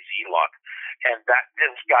unplugged his E-log. And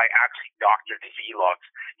this guy actually doctored his E-logs.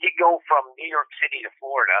 He'd go from New York City to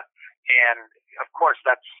Florida, and of course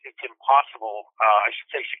it's impossible. I should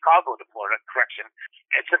say Chicago to Florida, correction.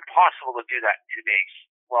 It's impossible to do that in 2 days.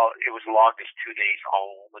 Well, it was logged as 2 days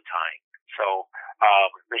all the time. So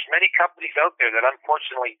there's many companies out there that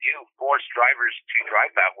unfortunately do force drivers to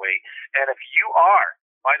drive that way. And if you are,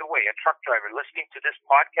 by the way, a truck driver listening to this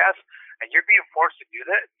podcast and you're being forced to do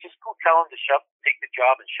that, just go tell them to take the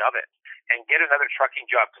job and shove it and get another trucking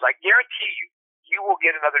job. Because I guarantee you will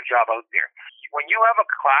get another job out there. When you have a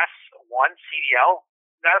Class 1 CDL,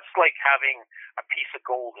 that's like having a piece of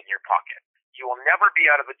gold in your pocket. You will never be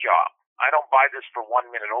out of a job. I don't buy this for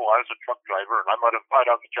 1 minute. Oh, I was a truck driver and I'm out of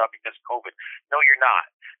a job because of COVID. No, you're not.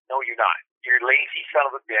 You're a lazy son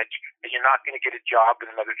of a bitch, and you're not going to get a job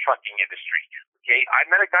in another trucking industry. Okay? I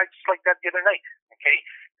met a guy just like that the other night. Okay?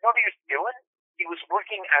 You know what he was doing? He was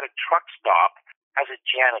working at a truck stop as a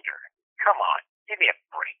janitor. Come on. Give me a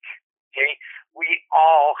break. Okay? We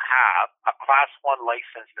all have a Class 1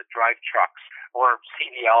 license to drive trucks, or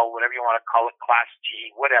CDL, whatever you want to call it, Class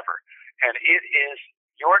G, whatever. And it is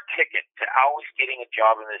your ticket to always getting a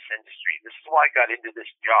job in this industry. This is why I got into this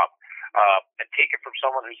job. And take it from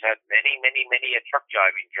someone who's had many a truck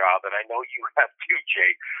driving job, and I know you have too,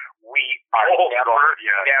 Jay. We are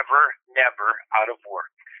never out of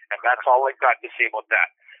work. And that's all I've got to say about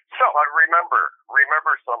that. So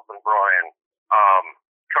remember something, Brian.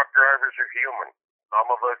 Truck drivers are human.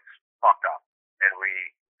 Some of us fuck up, and we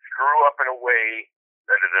screw up in a way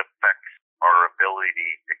that it affects our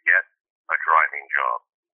ability to get a driving job.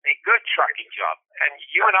 A good trucking job. And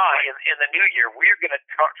you and I, in the new year, we're going to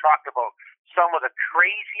talk about some of the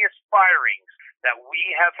craziest firings that we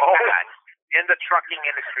have had in the trucking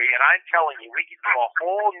industry. And I'm telling you, we could do a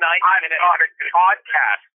whole 9-minute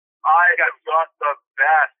podcast. I have got the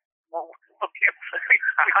best. I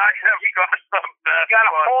have got the best. You got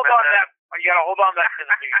to hold on that. You got to hold on that to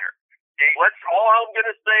the new year. Okay? All I'm going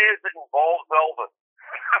to say is it involves Velvet.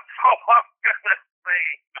 That's all I'm going to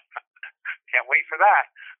say. Can't wait for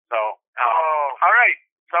that. So, all right.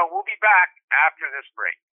 So we'll be back after this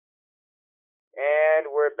break.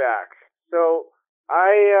 And we're back. So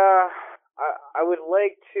I would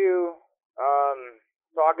like to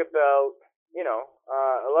talk about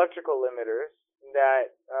electrical limiters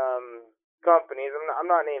that companies.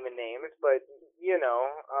 I'm not naming names, but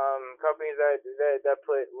companies that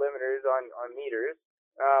put limiters on meters,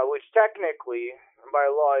 which technically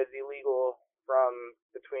by law is illegal from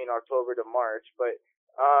between October to March, but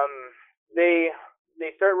they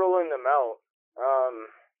start rolling them out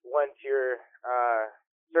once you're a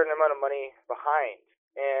certain amount of money behind.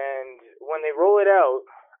 And when they roll it out,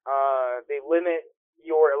 they limit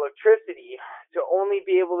your electricity to only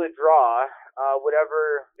be able to draw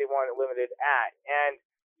whatever they want it limited at. And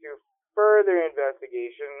through further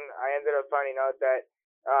investigation, I ended up finding out that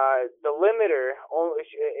the limiter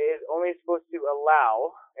is only supposed to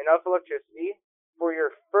allow enough electricity for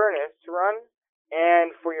your furnace to run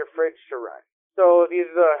and for your fridge to run. So these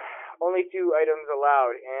are the only two items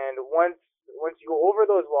allowed. And once you go over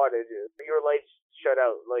those wattages, your lights shut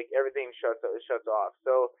out, like everything shuts off.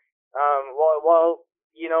 So while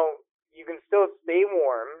you can still stay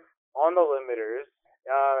warm on the limiters,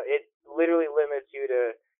 it literally limits you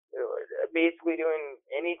to basically doing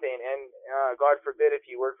anything. And God forbid if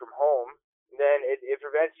you work from home, then it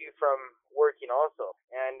prevents you from working also.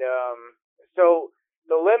 And so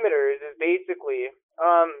the limiters is basically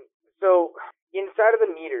so inside of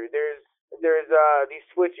the meter there's these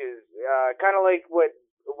switches, kind of like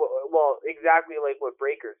exactly like what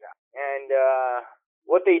breakers have. And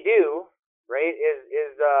what they do, right,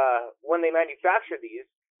 is when they manufacture these,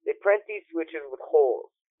 they print these switches with holes.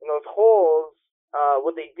 And those holes,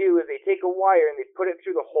 what they do is they take a wire and they put it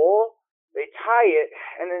through the hole, they tie it,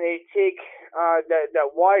 and then they take that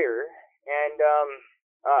wire and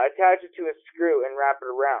attach it to a screw and wrap it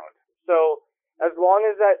around. So as long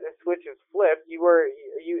as that switch is flipped, you are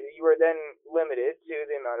then limited to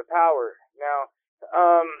the amount of power. Now,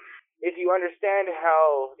 if you understand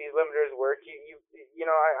how these limiters work,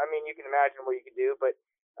 I mean, you can imagine what you can do. But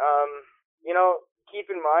keep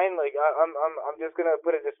in mind, like I'm just gonna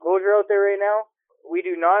put a disclosure out there right now. We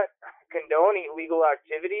do not condone illegal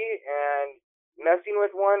activity, and messing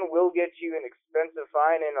with one will get you an expensive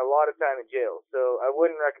fine and a lot of time in jail. So I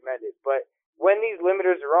wouldn't recommend it. But when these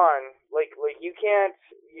limiters are on, like you can't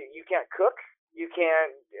cook, you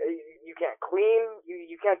can't clean,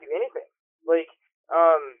 you can't do anything. Like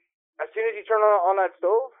as soon as you turn on that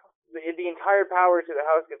stove, the entire power to the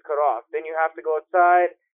house gets cut off. Then you have to go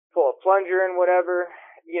outside, pull a plunger and whatever,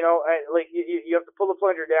 you have to pull the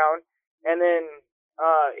plunger down and then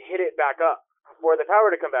hit it back up for the power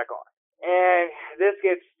to come back on. And this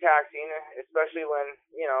gets taxing, especially when,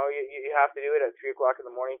 you have to do it at 3 o'clock in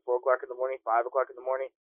the morning, 4 o'clock in the morning, 5 o'clock in the morning.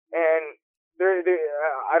 And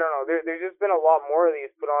I don't know, there's just been a lot more of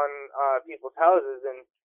these put on people's houses, and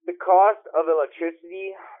the cost of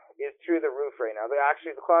electricity is through the roof right now.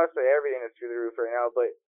 Actually, the cost of everything is through the roof right now,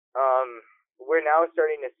 but we're now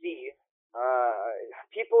starting to see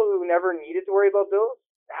people who never needed to worry about bills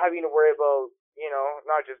having to worry about,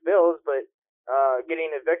 not just bills, but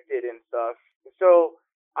getting evicted and stuff. So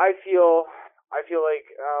I feel like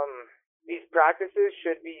these practices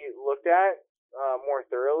should be looked at more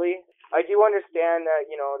thoroughly. I do understand that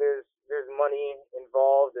there's money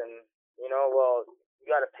involved, and you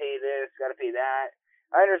got to pay this, got to pay that.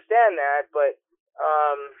 I understand that, but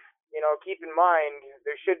keep in mind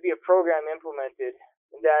there should be a program implemented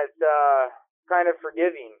that's kind of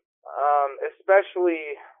forgiving,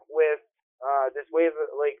 especially with this wave of,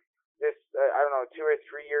 like, this 2 or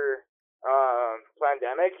 3 year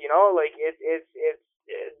pandemic.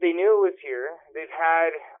 They knew it was here. They've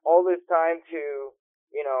had all this time to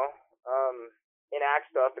enact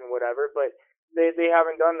stuff and whatever, but they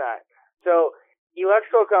haven't done that. So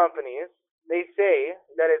electrical companies, they say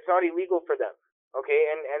that it's not illegal for them, okay,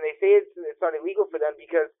 and they say it's not illegal for them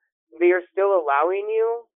because they are still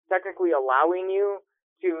technically allowing you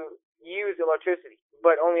to use electricity,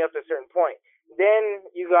 but only up to a certain point. Then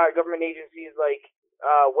you got government agencies like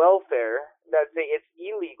welfare that say it's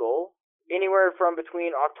illegal anywhere from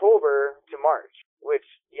between October to March, which,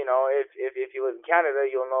 if you live in Canada,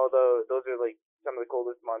 you'll know those are like some of the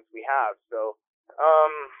coldest months we have. So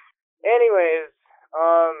anyways,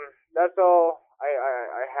 that's all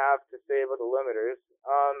I have to say about the limiters.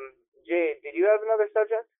 Jade, did you have another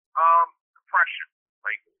subject? Depression.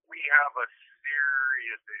 Like, we have a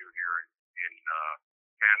serious issue here in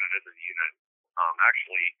Canada, the unit.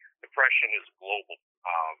 Actually, depression is global.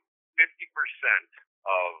 50%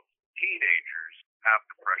 of teenagers have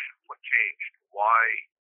depression. What changed?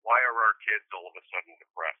 Why are our kids all of a sudden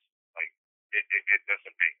depressed? Like, it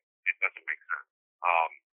doesn't make sense.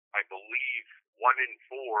 I believe 1 in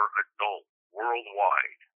 4 adults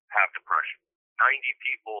worldwide have depression. 90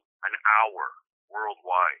 people an hour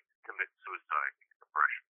worldwide commit suicide because of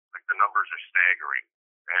depression. Like, the numbers are staggering,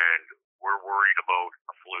 and we're worried about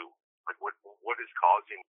a flu. Like, what is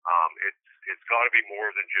causing? It's got to be more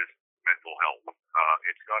than just mental health.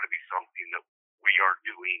 It's got to be something that we are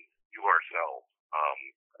doing to ourselves.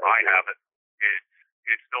 I have it.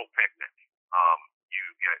 It's no picnic. You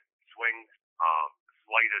get swings.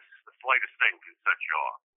 The slightest thing can set you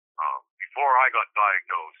off. Before I got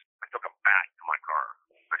diagnosed, I took a bat to my car.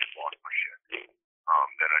 I just lost my shit.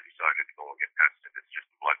 Then I decided to go and get tested. It's just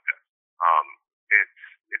a blood test.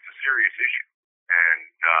 It's a serious issue. And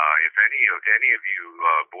if any of you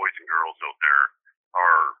boys and girls out there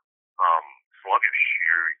are sluggish,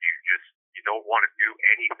 you don't want to do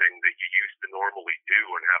anything that you used to normally do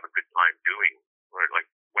and have a good time doing, right? Like,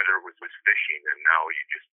 whether it was fishing, and now you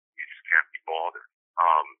just can't be bothered.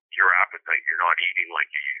 Your appetite, you're not eating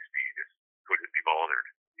like you used to.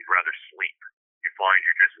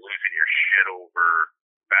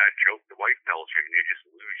 that joke the wife tells you, and you just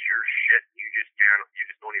lose your shit. You just can't. You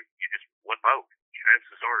just don't even. You just flip out.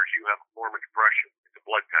 Chances are, you have a form of depression. It's a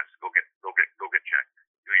blood test. Go get checked.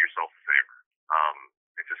 Do yourself a favor.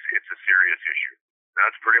 It's a serious issue.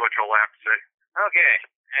 That's pretty much all I have to say. Okay.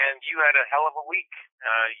 And you had a hell of a week.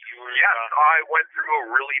 Yes, I went through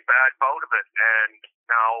a really bad bout of it, and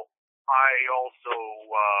now I also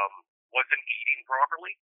wasn't eating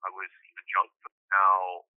properly. I was eating junk food.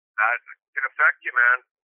 Now that can affect you, man.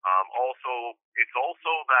 It's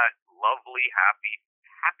also that lovely, happy,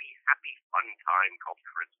 fun time called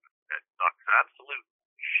Christmas that sucks absolute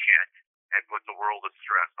shit and puts a world of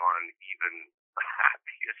stress on even the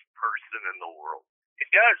happiest person in the world. It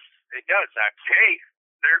does. It does, actually. Hey,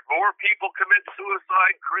 there more people commit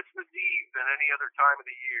suicide Christmas Eve than any other time of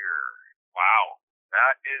the year. Wow.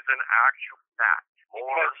 That is an actual fact.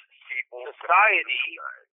 More people. Society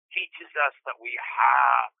teaches us that we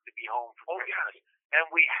have to be home for Christmas, and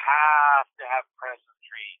we have to have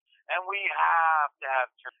presentry, and we have to have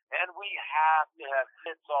church, and we have to have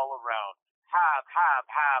kids all around. Have.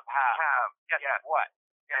 Guess what?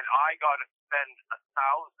 And I got to spend $1,000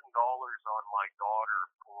 on my daughter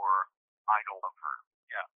for I don't love her.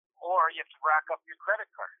 Yeah. Or you have to rack up your credit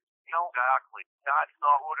card. Exactly. That's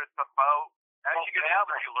not what it's about. As you get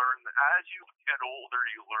older, you learn. As you get older,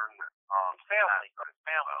 you learn family.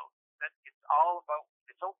 It's all about.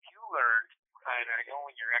 It's so you learned. And I know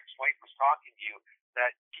when your ex-wife was talking to you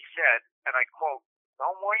that she said, and I quote,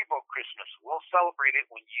 "Don't worry about Christmas. We'll celebrate it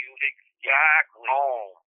when you exactly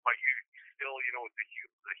home." But you still,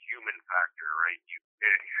 the human factor, right?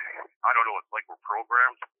 I don't know. It's like we're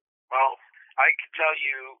programmed. Well, I can tell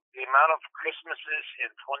you the amount of Christmases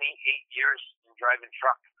in 28 years in driving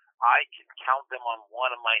truck, I can count them on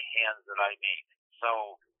one of my hands that I made.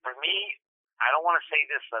 So for me, I don't want to say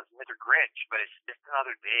this as Mr. Grinch, but it's just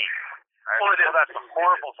another day. Well, that's a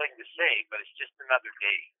horrible thing to say, but it's just another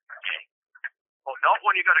day. Okay. Well, not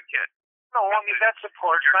when you got a kid. No, I mean that's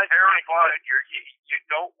important. You're terrified. You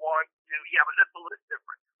don't want to. Yeah, but that's a little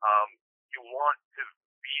different. You want to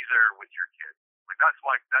be there with your kid.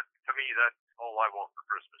 That to me. That's all I want for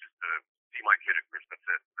Christmas is to see my kid at Christmas.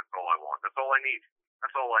 That's all I want. That's all I need.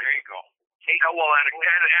 That's all I. There you go. And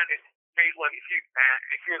Caitlin,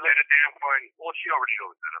 if you're lit a damn fine, well, she already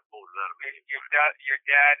knows that. I've told her that. Your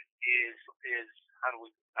dad is how do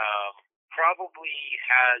we probably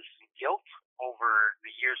has guilt over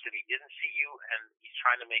the years that he didn't see you, and he's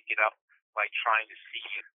trying to make it up by trying to see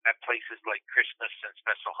you at places like Christmas and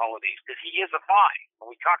special holidays, because he is a 5.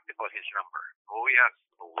 We talked about his number. Oh yes,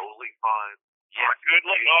 the lowly 5. Yeah, not good,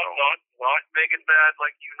 not big and bad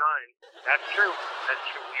like you 9. That's true. That's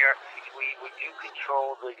true. We do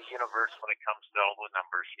control the universe when it comes to all the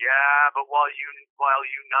numbers. Yeah, but while you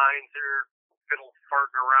 9s are fiddle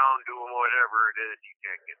farting around doing whatever it is, you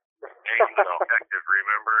can't get any detective.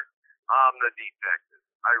 Remember, I'm the detective.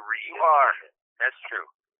 I read. You are. That's true.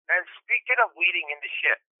 And speaking of weeding into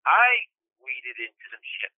shit, I weeded into some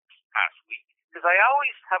shit this past week because I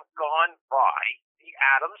always have gone by the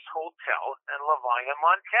Adams Hotel in Lavina,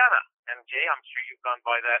 Montana. And Jay, I'm sure you've gone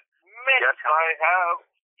by that many times.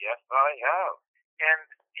 Yes, I have. And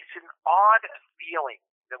it's an odd feeling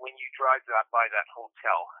that when you drive by that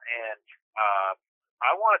hotel. And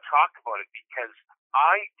I want to talk about it because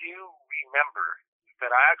I do remember that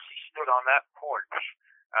I actually stood on that porch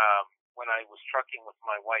when I was trucking with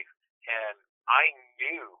my wife, and I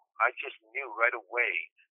just knew right away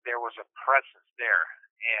there was a presence there,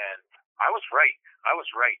 and I was right.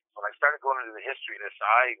 When I started going into the history of this,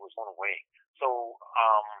 I was blown away. So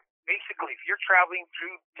basically, if you're traveling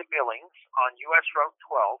through to Billings on US Route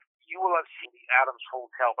 12, you will have seen the Adams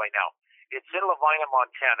Hotel by now. It's in Lavina,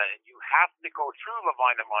 Montana, and you have to go through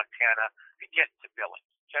Lavina, Montana to get to Billings.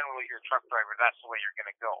 Generally, you're a truck driver, that's the way you're going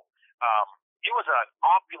to go. It was an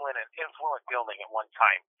opulent and influential building at one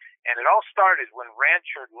time, and it all started when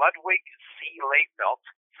rancher Ludwig C. Leibelt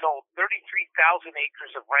sold 33,000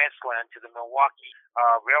 acres of ranch land to the Milwaukee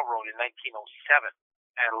Railroad in 1907,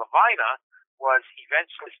 and Lavina was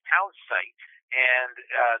eventually his town site. And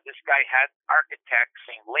this guy had architects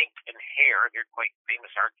named Link and Hare, they're quite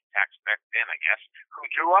famous architects back then, I guess, who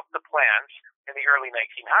drew up the plans in the early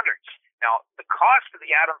 1900s. Now, the cost of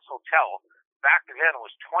the Adams Hotel back then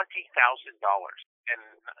was $20,000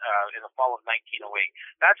 in the fall of 1908.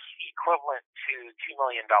 That's equivalent to $2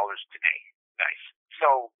 million today, guys.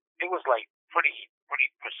 So it was like pretty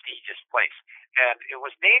prestigious place. And it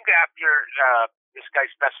was named after this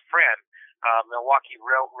guy's best friend, Milwaukee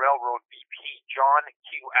Railroad VP John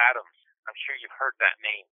Q. Adams. I'm sure you've heard that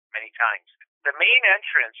name many times. The main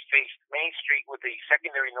entrance faced Main Street with the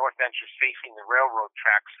secondary north entrance facing the railroad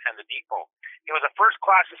tracks and the depot. It was a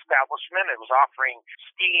first-class establishment. It was offering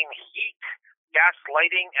steam heat, gas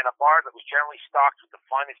lighting, and a bar that was generally stocked with the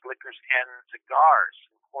finest liquors and cigars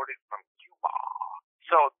imported from Cuba.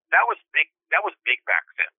 So that was big. That was big back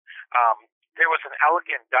then. There was an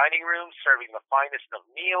elegant dining room serving the finest of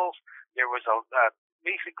meals. There was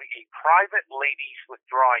basically a private ladies'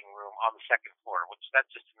 withdrawing room on the second floor, which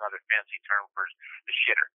that's just another fancy term for the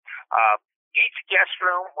shitter. Each guest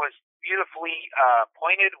room was beautifully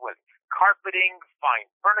pointed with carpeting,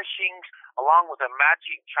 fine furnishings, along with a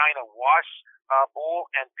matching china wash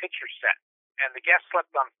bowl and pitcher set. And the guests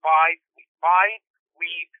slept on five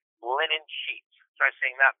weave linen sheets. Try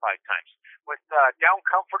saying that 5 times. With down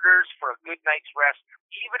comforters for a good night's rest,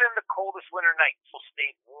 even in the coldest winter nights, will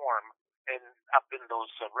stay warm up in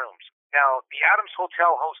those rooms. Now, the Adams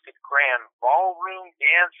Hotel hosted grand ballroom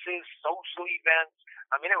dances, social events.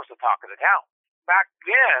 I mean, it was the talk of the town. Back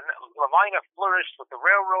then, Lavina flourished with the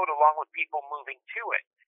railroad along with people moving to it.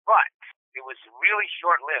 But it was really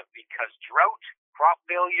short-lived because drought, crop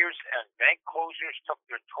failures, and bank closures took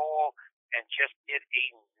their toll and just did a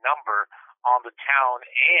number on the town,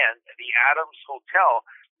 and the Adams Hotel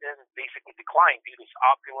then basically declined due to its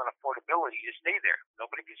opulent affordability to stay there.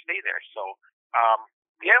 Nobody could stay there. So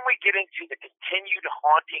then we get into the continued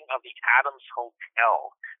haunting of the Adams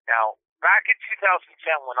Hotel. Now, back in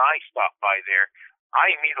 2010 when I stopped by there,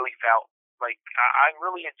 I immediately felt like I'm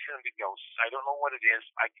really in tune to ghosts. I don't know what it is.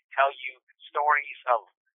 I can tell you stories of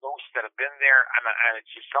ghosts that have been there, and it's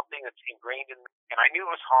just something that's ingrained in me. And I knew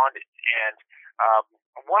it was haunted. And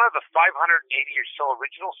one of the 580 or so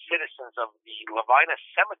original citizens of the Lavina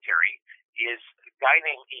Cemetery is a guy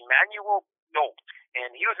named Emmanuel Dolt, and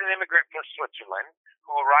he was an immigrant from Switzerland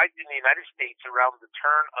who arrived in the United States around the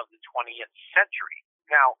turn of the 20th century.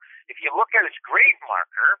 Now, if you look at his grave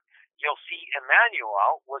marker, you'll see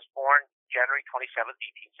Emmanuel was born January 27,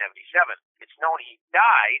 1877. It's known he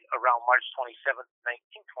died around March 27,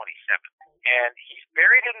 1927. And he's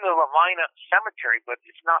buried in the Lavina Cemetery, but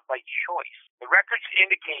it's not by choice. The records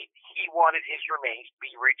indicate he wanted his remains to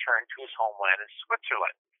be returned to his homeland in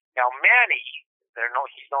Switzerland. Now, Manny,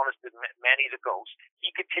 he's known as the Manny the Ghost, he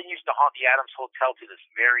continues to haunt the Adams Hotel to this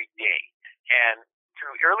very day. And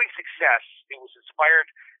through early success, it was inspired.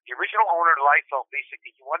 The original owner, Liefeld,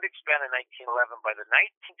 basically, he wanted to expand in 1911. By the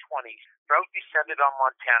 1920s, drought descended on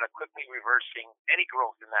Montana, quickly reversing any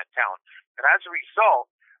growth in that town. And as a result,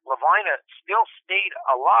 Lavina still stayed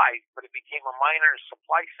alive, but it became a minor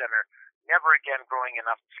supply center, never again growing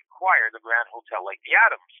enough to acquire the Grand Hotel like the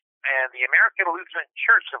Adams. And the American Lutheran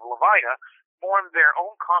Church of Lavina formed their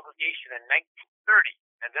own congregation in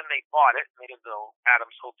 1930, and then they bought it, made it the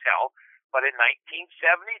Adams Hotel. But in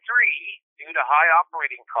 1973, due to high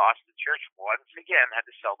operating costs, the church once again had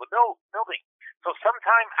to sell the building. So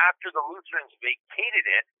sometime after the Lutherans vacated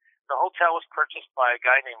it, the hotel was purchased by a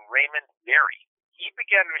guy named Raymond Berry. He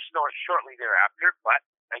began to restore it shortly thereafter, but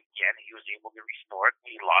again, he was able to restore it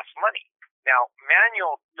and he lost money. Now,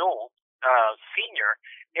 Manuel Dolt, Sr.,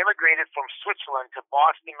 immigrated from Switzerland to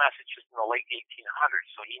Boston, Massachusetts in the late 1800s.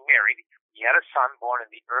 So he married. He had a son born in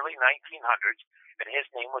the early 1900s, and his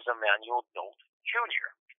name was Emmanuel Dolt Jr.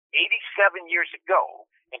 87 years ago,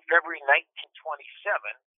 in February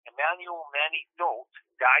 1927, Emmanuel Manny Dolt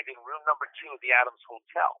died in room number 2 of the Adams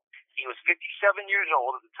Hotel. He was 57 years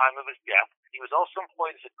old at the time of his death. He was also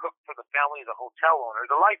employed as a cook for the family of the hotel owner,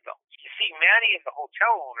 the Liefelds. You see, Manny and the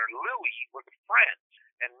hotel owner, Louis, were friends,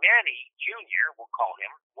 and Manny Jr., we'll call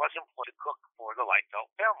him, was employed to cook for the Liefeld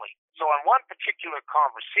family. So on one particular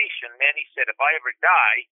conversation, Manny said, "If I ever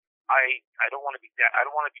die, I don't want to be I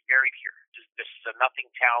don't want to be buried here. This is a nothing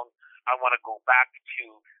town. I want to go back to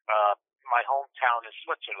my hometown in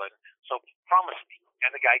Switzerland. So promise me."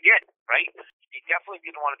 And the guy did, right? He definitely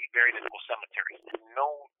didn't want to be buried in a cemetery.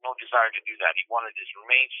 No desire to do that. He wanted his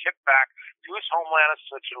remains shipped back to his homeland of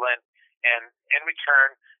Switzerland, and in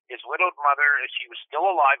return, his widowed mother, as she was still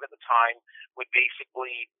alive at the time, would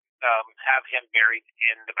basically have him buried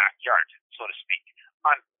in the backyard, so to speak.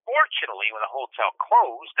 Unfortunately, when the hotel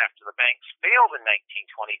closed after the banks failed in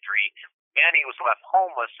 1923, Manny was left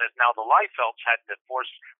homeless, as now the Liefelds had to force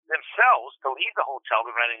themselves to leave the hotel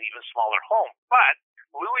to rent an even smaller home. But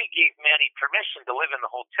Louis gave Manny permission to live in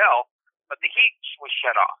the hotel, but the heat was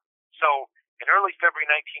shut off. So in early February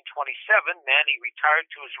 1927, Manny retired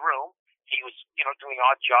to his room. He was, doing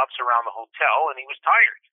odd jobs around the hotel, and he was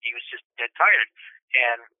tired. He was just dead tired.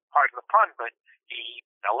 And pardon the pun, but he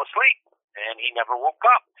fell asleep, and he never woke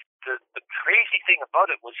up. The crazy thing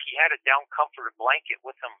about it was he had a down comforter blanket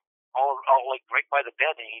with him all like right by the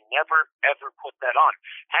bed, and he never ever put that on.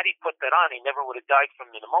 Had he put that on, he never would have died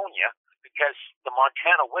from the pneumonia, because the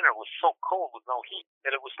Montana winter was so cold with no heat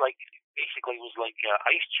that it was like, basically it was like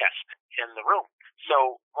ice chest in the room.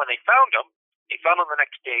 So when they found him the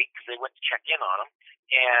next day because they went to check in on him,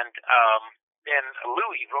 and then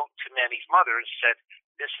Louis wrote to Manny's mother and said,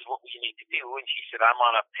 "This is what we need to do." And she said, "I'm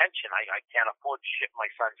on a pension. I can't afford to ship my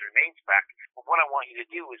son's remains back. But what I want you to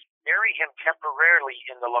do is bury him temporarily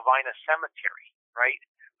in the Lavina cemetery, right?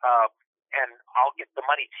 And I'll get the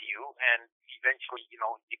money to you, and eventually,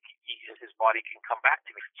 his body can come back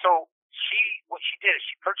to me." So what she did is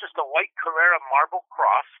she purchased a white Carrera marble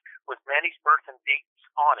cross with Manny's birth and dates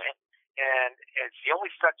on it, and it's the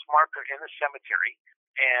only such marker in the cemetery.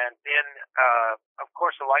 And then, of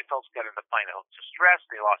course, the Liefelds got into financial distress.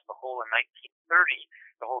 They lost the whole in 1930.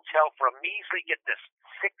 The hotel, for a measly, get this,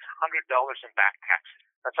 $600 in back taxes.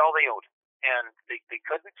 That's all they owed. And they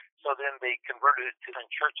couldn't, so then they converted it to the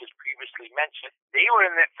church, as previously mentioned. They were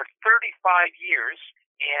in it for 35 years,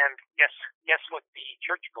 and guess what the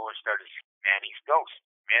churchgoers started? Manny's ghost.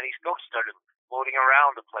 Manny's ghost started floating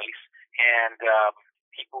around the place, and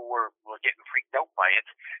people were getting freaked out by it.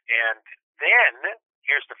 And then,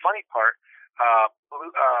 here's the funny part,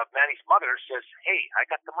 Manny's mother says, "Hey, I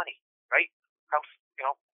got the money, right? Come,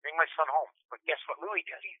 bring my son home." But guess what Louis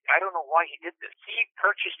did? I don't know why he did this. He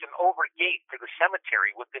purchased an over gate for the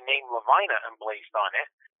cemetery with the name Lavina emblazed on it,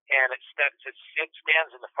 and it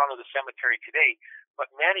stands in the front of the cemetery today.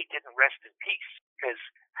 But Manny didn't rest in peace, because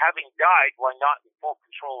having died while not in full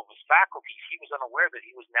control of his faculties, he was unaware that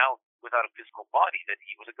he was now without a physical body, that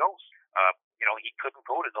he was a ghost. He couldn't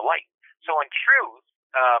go to the light. So in truth,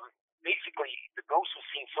 basically, the ghost was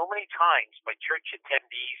seen so many times by church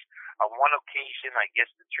attendees. On one occasion, I guess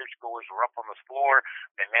the churchgoers were up on the floor,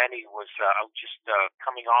 and Manny was out just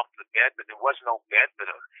coming off the bed, but there was no bed. But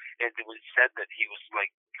it was said that he was like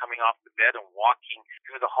coming off the bed and walking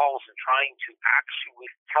through the halls and trying to actually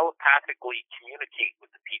telepathically communicate with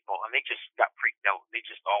the people, and they just got freaked out. They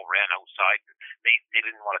just all ran outside. They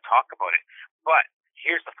didn't want to talk about it. But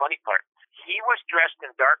here's the funny part. He was dressed in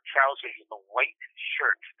dark trousers with a white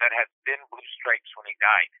shirt that had thin blue stripes when he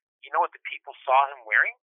died. You know what the people saw him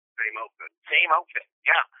wearing? Same outfit. Same outfit,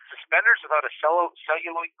 yeah. Suspenders without a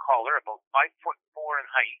celluloid collar, about 5'4" in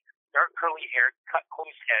height, dark curly hair, cut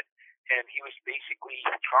close head, and he was basically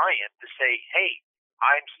trying to say, "Hey,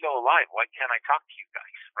 I'm still alive. Why can't I talk to you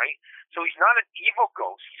guys?" Right? So he's not an evil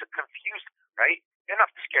ghost. He's a confused, right?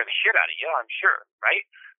 Enough to scare the shit out of you, I'm sure, right?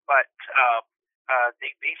 But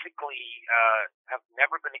they basically have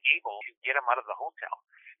never been able to get him out of the hotel.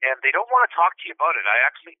 And they don't want to talk to you about it. I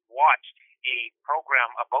actually watched a program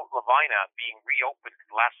about Lavina being reopened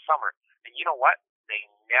last summer. And you know what? They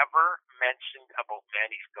never mentioned about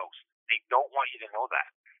Manny's ghost. They don't want you to know that,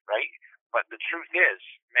 right? But the truth is,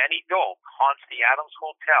 Manny Dope haunts the Adams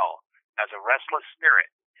Hotel as a restless spirit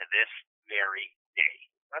to this very day.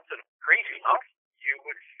 That's crazy, huh? You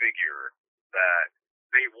would figure that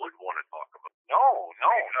they would want to talk about it. No.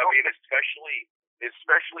 I mean, especially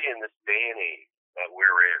in this day and age that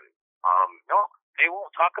we're in. No, they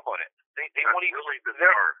won't talk about it. They won't even. Really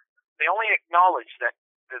bizarre. They only acknowledge that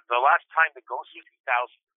the last time the ghost was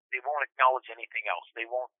 2000. They won't acknowledge anything else. They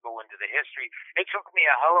won't go into the history. It took me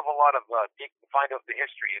a hell of a lot of dig to find out the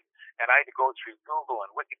history, and I had to go through Google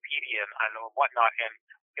and Wikipedia and whatnot, and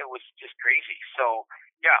it was just crazy. So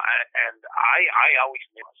yeah, and I always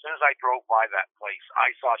knew, as soon as I drove by that place,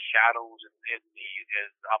 I saw shadows in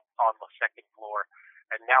up on the second floor,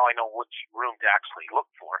 and now I know which room to actually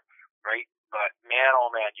look for, right? But man,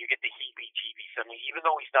 oh man, you get the heebie-jeebies. I mean, even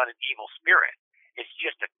though he's not an evil spirit, it's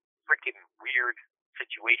just a freaking weird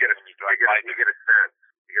situation when you drive by. You get a sense.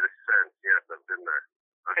 Yes, I've been there.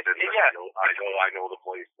 Yeah. I know the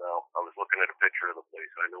place now. I was looking at a picture of the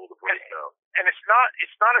place. I know the place now. And it's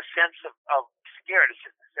not a sense of scared. It's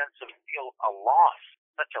just a sense of feel a loss,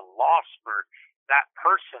 such a loss for that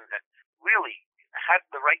person that really had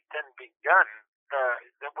the right then begun.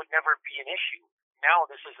 That would never be an issue. Now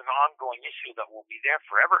this is an ongoing issue that will be there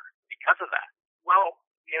forever because of that. Well,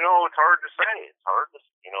 it's hard to say.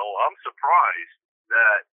 I'm surprised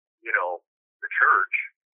that, the church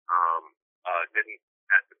didn't,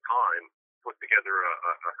 at the time, put together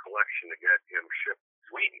a collection to get him shipped to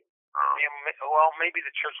Sweden. Well, maybe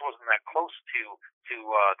the church wasn't that close to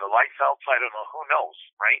the Liefelds. I don't know. Who knows,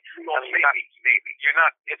 right? Well, I mean, maybe. You're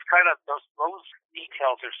not. It's kind of those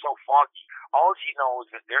details are so foggy. All you know is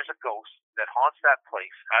that there's a ghost that haunts that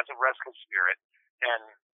place, has a restless spirit, and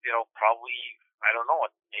probably, I don't know.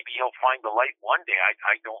 Maybe he'll find the light one day.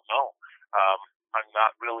 I don't know. I'm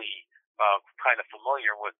not really kind of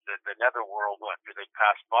familiar with the netherworld after they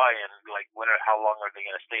pass by, and like, how long are they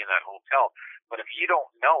going to stay in that hotel? But if you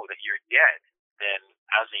don't know that you're dead, then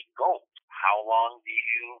as a ghost, how long do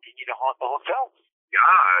you continue to haunt the hotel? Yeah,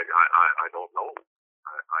 I don't know.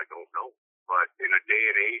 I don't know. But in a day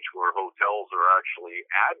and age where hotels are actually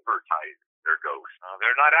advertising their ghosts,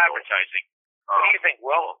 they're not advertising. What do you think?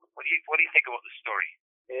 Well, what do you think about the story?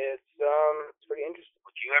 It's pretty interesting.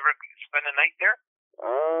 Would you ever spend a night there?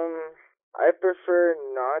 I prefer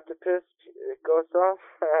not to piss ghosts off.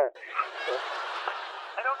 I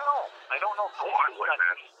don't know.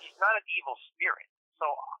 He's not an evil spirit. So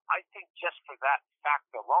I think just for that fact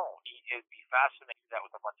alone, it'd be fascinating that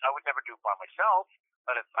with a bunch. I would never do it by myself,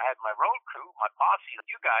 but if I had my road crew, my posse,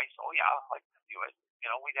 you guys, oh yeah, I'd like to do it.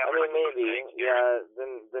 We'd have. I mean, maybe, yeah.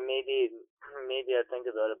 Then maybe I'd think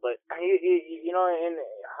about it. But in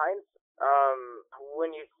hindsight, when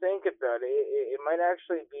you think about it, it might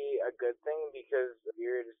actually be a good thing because the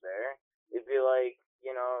spirit is there. It'd be like,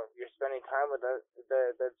 you're spending time with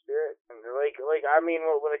that spirit, and like I mean,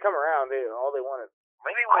 when they come around, all they want is.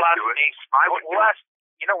 Maybe we'll ask Dave. We'll ask.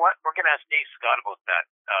 You know what? We're gonna ask Dave Scott about that.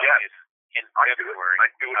 In February. I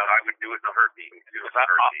would do it in a heartbeat.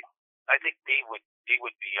 I think Dave would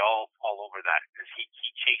be all over that because he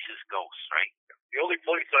chases ghosts, right? The only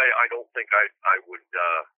place I don't think I would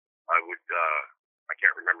I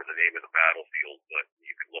can't remember the name of the battlefield, but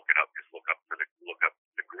you can look it up. Just look up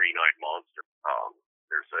the green-eyed monster.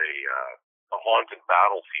 There's a haunted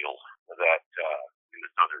battlefield that in the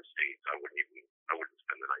southern states. I wouldn't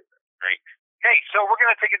spend the night there. Right. Okay, so we're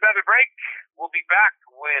gonna take another break. We'll be back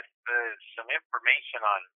with some information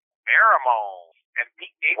on pheromones and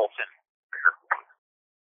Pete Davidson.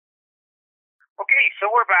 Okay,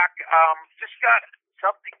 so we're back. Just got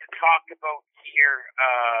something to talk about here.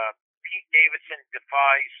 Pete Davidson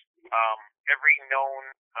defies every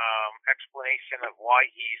known explanation of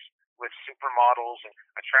why he's with supermodels and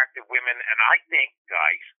attractive women, and I think,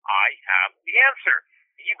 guys, I have the answer.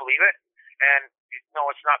 Can you believe it? And no,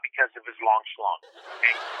 it's not because of his long schlong.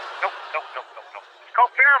 Okay? Nope. It's called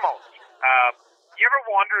pheromones. You ever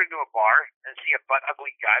wander into a bar and see a butt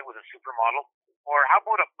ugly guy with a supermodel? Or how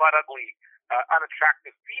about a butt ugly,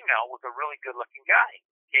 unattractive female with a really good looking guy?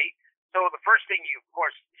 Okay? So the first thing you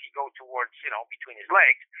go towards, between his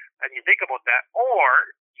legs, and you think about that,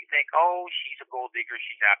 or you think, oh, she's a gold digger,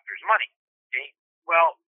 she's after his money. Okay?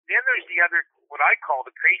 Well, then there's the other, what I call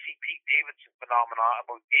the crazy Pete Davidson phenomenon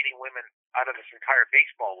about dating women out of this entire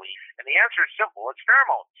baseball league. And the answer is simple. It's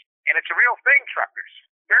pheromones. And it's a real thing, truckers.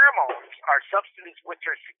 Pheromones are substances which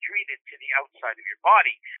are secreted to the outside of your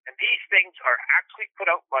body. And these things are actually put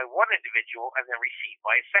out by one individual and then received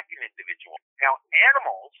by a second individual. Now,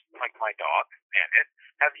 animals, like my dog, Bandit,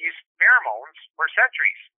 have used pheromones for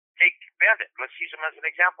centuries. Take Bandit. Let's use him as an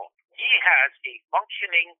example. He has a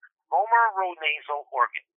functioning vomeronasal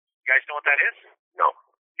organ. You guys know what that is? No.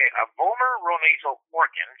 Okay, a vomeronasal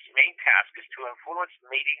organ's main task is to influence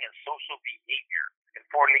mating and social behavior in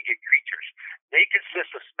four-legged creatures. They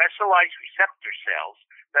consist of specialized receptor cells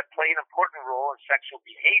that play an important role in sexual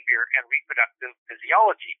behavior and reproductive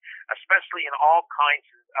physiology, especially in all kinds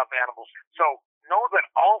of animals. So know that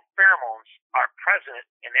all pheromones are present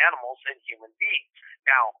in animals and human beings.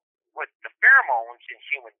 Now, with the pheromones in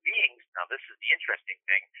human beings, now this is the interesting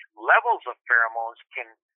thing, levels of pheromones can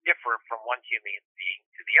differ from one human being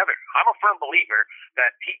to the other. I'm a firm believer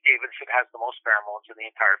that Pete Davidson has the most pheromones in the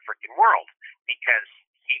entire freaking world because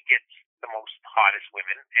he gets the most hottest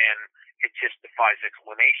women, and it just defies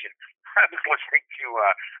explanation. I was listening to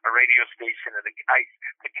a radio station, and the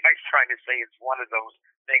guy's trying to say it's one of those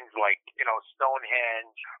things like,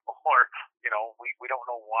 Stonehenge, or, we don't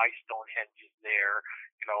know why Stonehenge is there.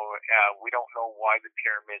 We don't know why the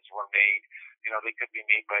pyramids were made. They could be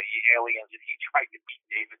made by aliens, and he tried to beat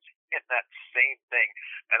Davidson in that same thing.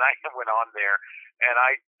 And I went on there, and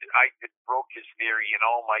I broke his theory, and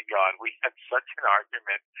oh my God, we had such an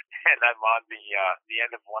argument. And I'm on the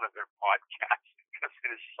end of one of their podcasts because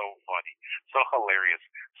it is so funny, so hilarious.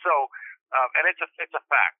 So, and it's a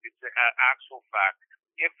fact. It's an actual fact.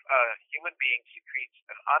 If a human being secretes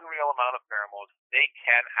an unreal amount of pheromones, they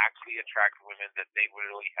can actually attract women that they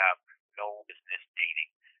really have no business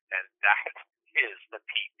dating. And that is the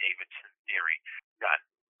Pete Davidson theory. Done.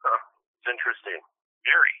 It's interesting.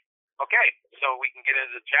 Very. Okay, so we can get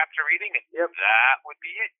into the chapter reading, and that would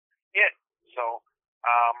be it. So,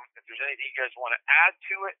 if there's anything you guys want to add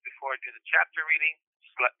to it before I do the chapter reading,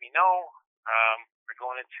 just let me know. We're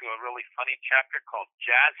going into a really funny chapter called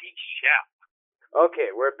Jazzy Chef.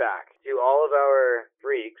 Okay, we're back. To all of our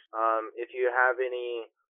freaks, if you have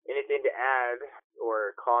any anything to add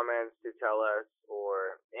or comments to tell us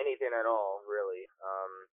or anything at all, really,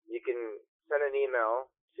 you can send an email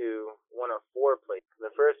to one of 4 places. The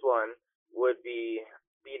first one would be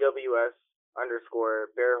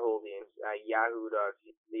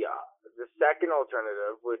bws_bearholdings@yahoo.ca. The second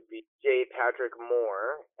alternative would be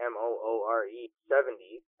jpatrickmoore,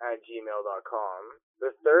 MOORE70 @gmail.com.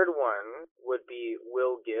 The third one would be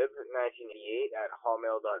willgibb1988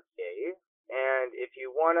 @hotmail.ca. And if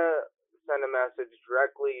you want to send a message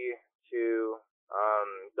directly to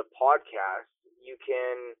the podcast, you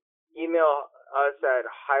can email us at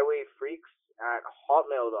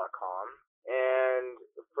HiWayFreaks@hotmail.com. And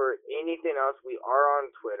for anything else, we are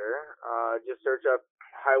on Twitter. Just search up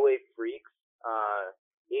HiWay Freaks,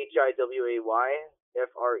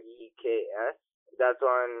 HiWayFreeks. That's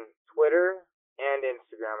on Twitter and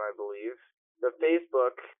Instagram, I believe. The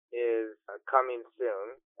Facebook is coming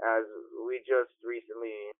soon, as we just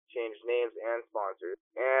recently changed names and sponsors.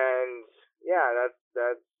 And yeah, that's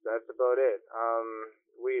about it.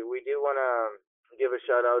 We do want to give a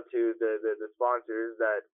shout out to the sponsors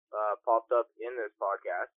that popped up in this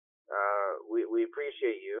podcast. We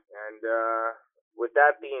appreciate you. And with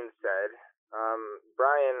that being said,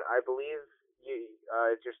 Brian, I believe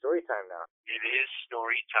it's your story time now. It is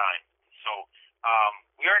story time. So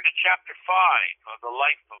we are into chapter 5 of the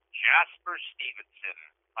life of Jasper Stevenson,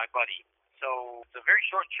 my buddy. So it's a very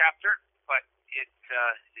short chapter, but it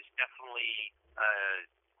is definitely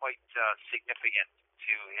quite significant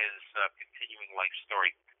to his continuing life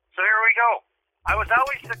story. So here we go. I was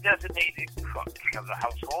always the designated cook of the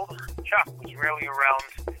household. Chuck was rarely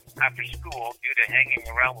around after school due to hanging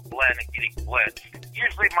around with Glenn and getting blitzed.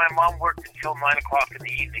 Usually my mom worked until 9 o'clock in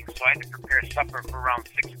the evening, so I had to prepare supper for around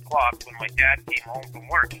 6 o'clock when my dad came home from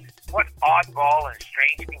work. What oddball and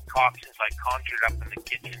strange concoctions I conjured up in the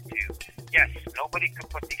kitchen, too. Yes, nobody could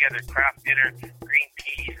put together Kraft Dinner, green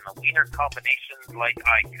peas, and a wiener combination like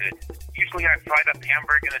I could. Usually I fried up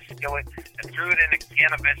hamburger in a skillet and threw it in a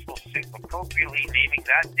can of vegetable soup, appropriately naming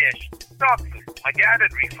that dish dog food. My dad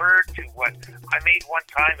had referred to what I made one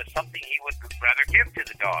time as something he would rather give to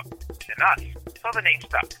the dog than us, so the name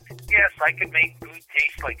stuck. Yes, I could make food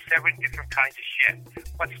taste like 7 different kinds of shit,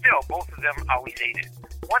 but still, both of them always ate it.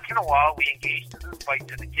 Once in a while, we engaged in food fights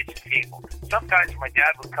at the kitchen table. Sometimes my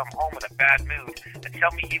dad would come home in a bad mood and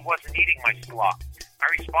tell me he wasn't eating my slop. I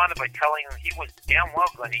responded by telling him he was damn well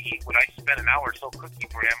going to eat what I spent an hour or so cooking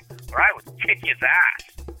for him, or I would kick his ass.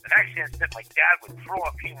 The next instant, my dad would throw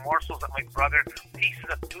a few morsels at my brother, pieces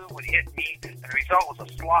of food would hit me, and the result was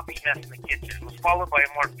a sloppy mess in the kitchen. It was followed by a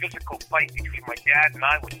more physical fight between my dad and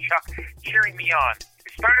I, with Chuck cheering me on.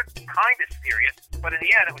 It started kind of serious, but in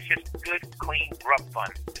the end, it was just good, clean grub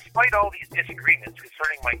fun. Despite all these disagreements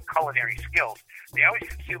concerning my culinary skills, they always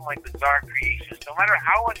consumed my bizarre creations, no matter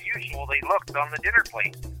how unusual they looked on the dinner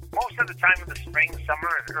plate. Most of the time in the spring, summer,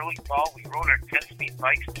 and early fall, we rode our 10-speed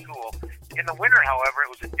bikes to school. In the winter, however, it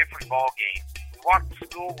was a different ball game. We walked to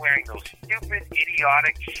school wearing those stupid,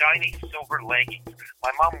 idiotic, shiny silver leggings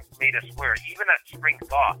my mom made us wear, even at spring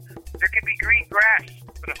thaw. There could be green grass,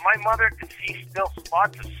 but if my mother could see still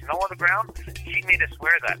spots of snow on the ground, she made us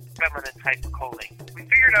wear that feminine type of clothing. We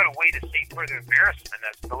figured out a way to save further embarrassment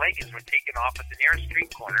as the leggings were taken off at the nearest street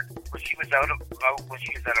corner when she was out of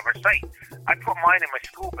our sight. I put mine in my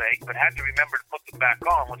school bag, but had to remember to put them back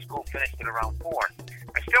on when school finished at around 4.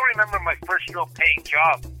 I still remember my first real paying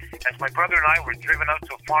job, as my brother and I were driven out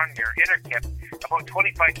to a farm near Innerkip, about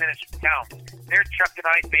 25 minutes from town. There, Chuck and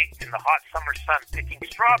I baked in the hot summer sun, picking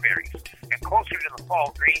strawberries, and closer to the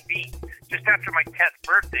fall, green beans. Just after my 10th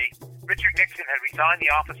birthday, Richard Nixon had resigned the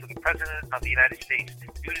office of the President of the United States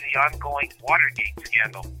due to the ongoing Watergate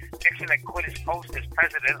scandal. Nixon had quit his post as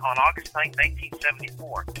president on August 9,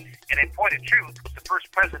 1974, and in point of truth, was the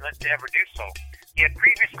first president to ever do so. He had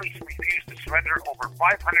previously refused to surrender over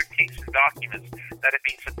 500 tapes and documents that had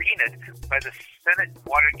been subpoenaed by the Senate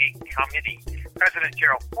Watergate Committee. President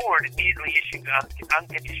Gerald Ford immediately issued an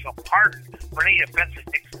unconditional pardon for any offenses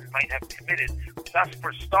Nixon might have committed, thus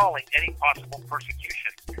forestalling any possible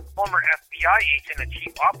persecution. Former FBI agent and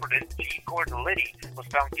chief operative G. Gordon Liddy was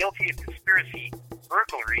found guilty of conspiracy,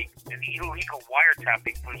 burglary, and illegal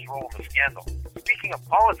wiretapping for his role in the scandal. Speaking of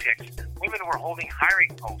politics, women were holding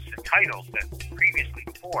hiring posts and titles that previously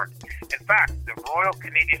before. In fact, the Royal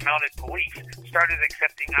Canadian Mounted Police started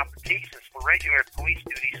accepting applications for regular police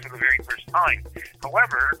duties for the very first time.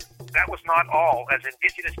 However, that was not all, as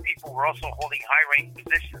Indigenous people were also holding high-ranking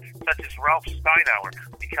positions, such as Ralph Steinauer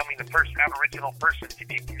becoming the first Aboriginal person to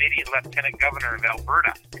be a Canadian Lieutenant Governor of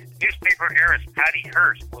Alberta. Newspaper heiress Patty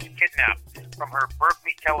Hearst was kidnapped from her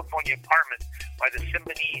Berkeley, California apartment by the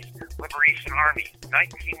Symbionese Liberation Army.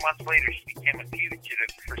 19 months later, she became a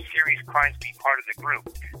fugitive for serious crimes being part of the group.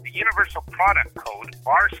 The Universal Product Code,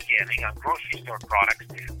 bar scanning on grocery store products,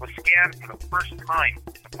 was scanned for the first time.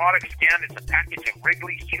 The product scanned is a package of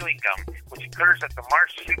Wrigley's chewing gum, which occurs at the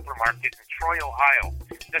Marsh Supermarket in Troy, Ohio.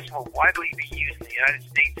 This will widely be used in the United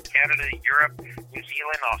States, Canada, Europe, New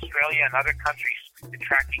Zealand, Australia, and other countries in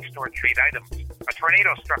tracking store trade items. A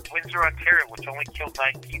tornado struck Windsor, Ontario, which only killed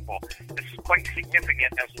 9 people. This is quite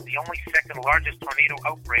significant as it's the only second largest tornado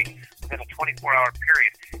outbreak within a 24-hour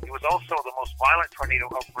period. It was also the most violent tornado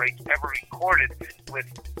outbreak ever recorded, with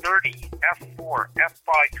 30 F4,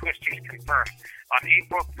 F5 twisters confirmed. On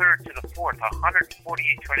April 3rd to the 4th,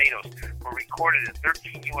 148 tornadoes were recorded in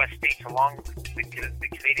 13 U.S. states along the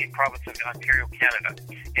Canadian province of Ontario, Canada.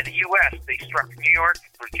 In the U.S., they struck New York,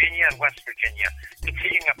 Virginia, and West Virginia,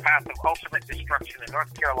 continuing a path of ultimate destruction in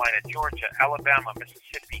North Carolina, Georgia, Alabama,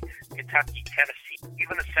 Mississippi, Kentucky, Tennessee.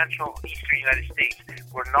 Even the central and eastern United States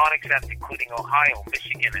were non-exempt, including Ohio,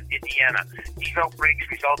 Michigan, and Indiana. These outbreaks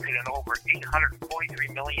resulted in over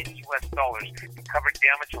 $843 million U.S. dollars and covered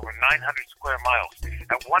damage over 900 square miles.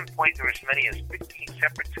 At one point, there were as many as 15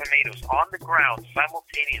 separate tornadoes on the ground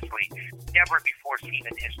simultaneously, never before seen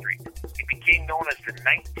in history. It became known as the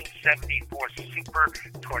 1974 Super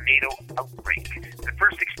Tornado Outbreak. The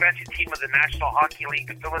first expansion team of the National Hockey League,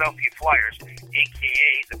 the Philadelphia Flyers,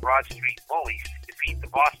 a.k.a. the Broad Street Bullies, defeat the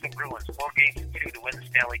Boston Bruins 4-2 to win the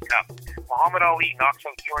Stanley Cup. Muhammad Ali knocks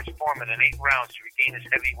out George Foreman in 8 rounds to regain his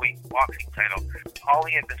heavyweight boxing title.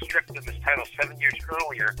 Ali had been stripped of his title 7 years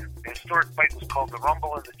earlier. The historic fight was called the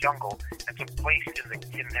Rumble in the Jungle and took place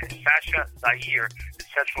in Sasha, Zaire, in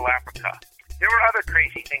Central Africa. There were other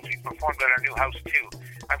crazy things we performed at our new house too.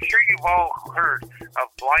 I'm sure you've all heard of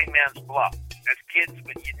Blind Man's Bluff as kids,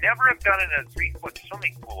 but you'd never have done it in a 3-foot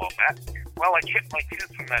swimming pool, I'll bet. Well, I chipped my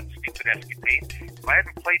tooth from that stupid escapade. If I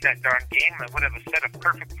hadn't played that darn game, I would have a set of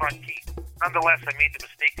perfect front teeth. Nonetheless, I made the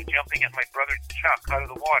mistake of jumping at my brother Chuck out of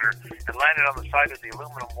the water and landed on the side of the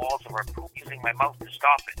aluminum walls of our pool using my mouth to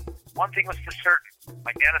stop it. One thing was for certain,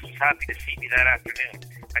 my dentist was happy to see me that afternoon.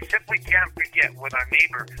 I simply can't forget when our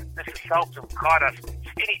neighbor, Mrs. Selton, caught us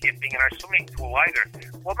skinny dipping in our swimming pool either.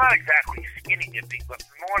 Well, not exactly skinny dipping, but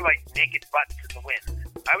more like naked butts in the wind.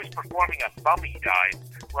 I was performing a bummy dive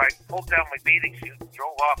where I pulled down my bathing suit and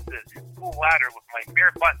drove off the pool ladder with my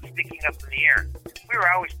bare butt sticking up in the air. We were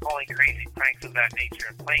always pulling crazy pranks of that nature,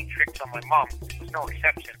 and playing tricks on my mom was no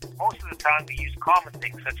exception. Most of the time we used common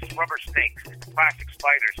things such as rubber snakes and plastic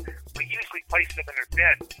spiders. We usually placed them in her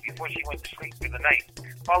bed before she went to sleep for the night,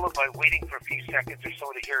 followed by waiting for a few seconds or so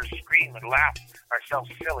to hear her scream and laugh ourselves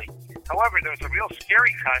silly. However, there was a real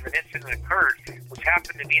scary time an incident occurred which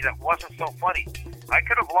happened to me that wasn't so funny. I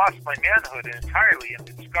could have lost my manhood entirely and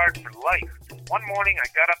been scarred for life. One morning, I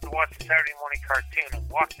got up to watch the Saturday morning cartoon and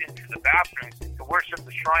walked into the bathroom to worship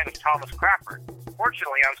the shrine of Thomas Crapper.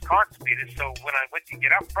 Fortunately, I was constipated, so when I went to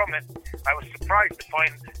get up from it, I was surprised to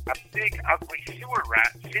find a big, ugly sewer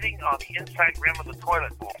rat sitting on the inside rim of the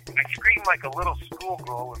toilet bowl. I screamed like a little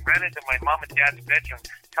schoolgirl and ran into my mom and dad's bedroom,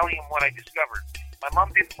 telling them what I discovered. My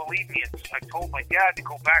mom didn't believe me, and I told my dad to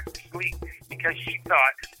go back to sleep because she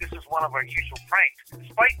thought this was one of our usual pranks.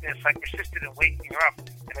 Despite this, I persisted in waking her up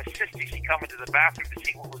and insisted she come into the bathroom to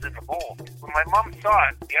see what was in the bowl. When my mom saw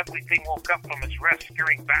it, the ugly thing woke up from its rest,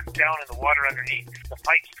 scurrying back down in the water underneath the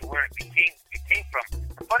pipes to where it came from.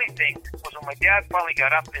 The funny thing was when my dad finally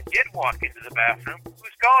got up and did walk into the bathroom, it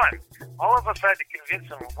was gone. All of us had to convince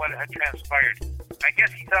him of what had transpired. I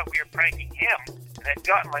guess he thought we were pranking him and had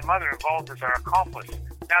gotten my mother involved as our accomplice.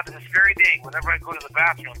 Now to this very day, whenever I go to the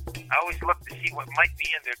bathroom, I always look to see what might be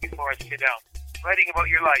in there before I sit down. Writing about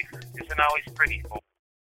your life isn't always pretty, folks.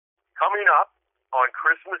 Coming up on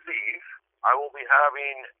Christmas Eve, I will be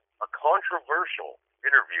having a controversial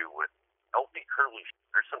interview with Elfie Curly.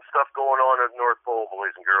 There's some stuff going on at North Pole,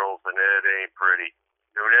 boys and girls, and it ain't pretty.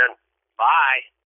 Tune in. Bye.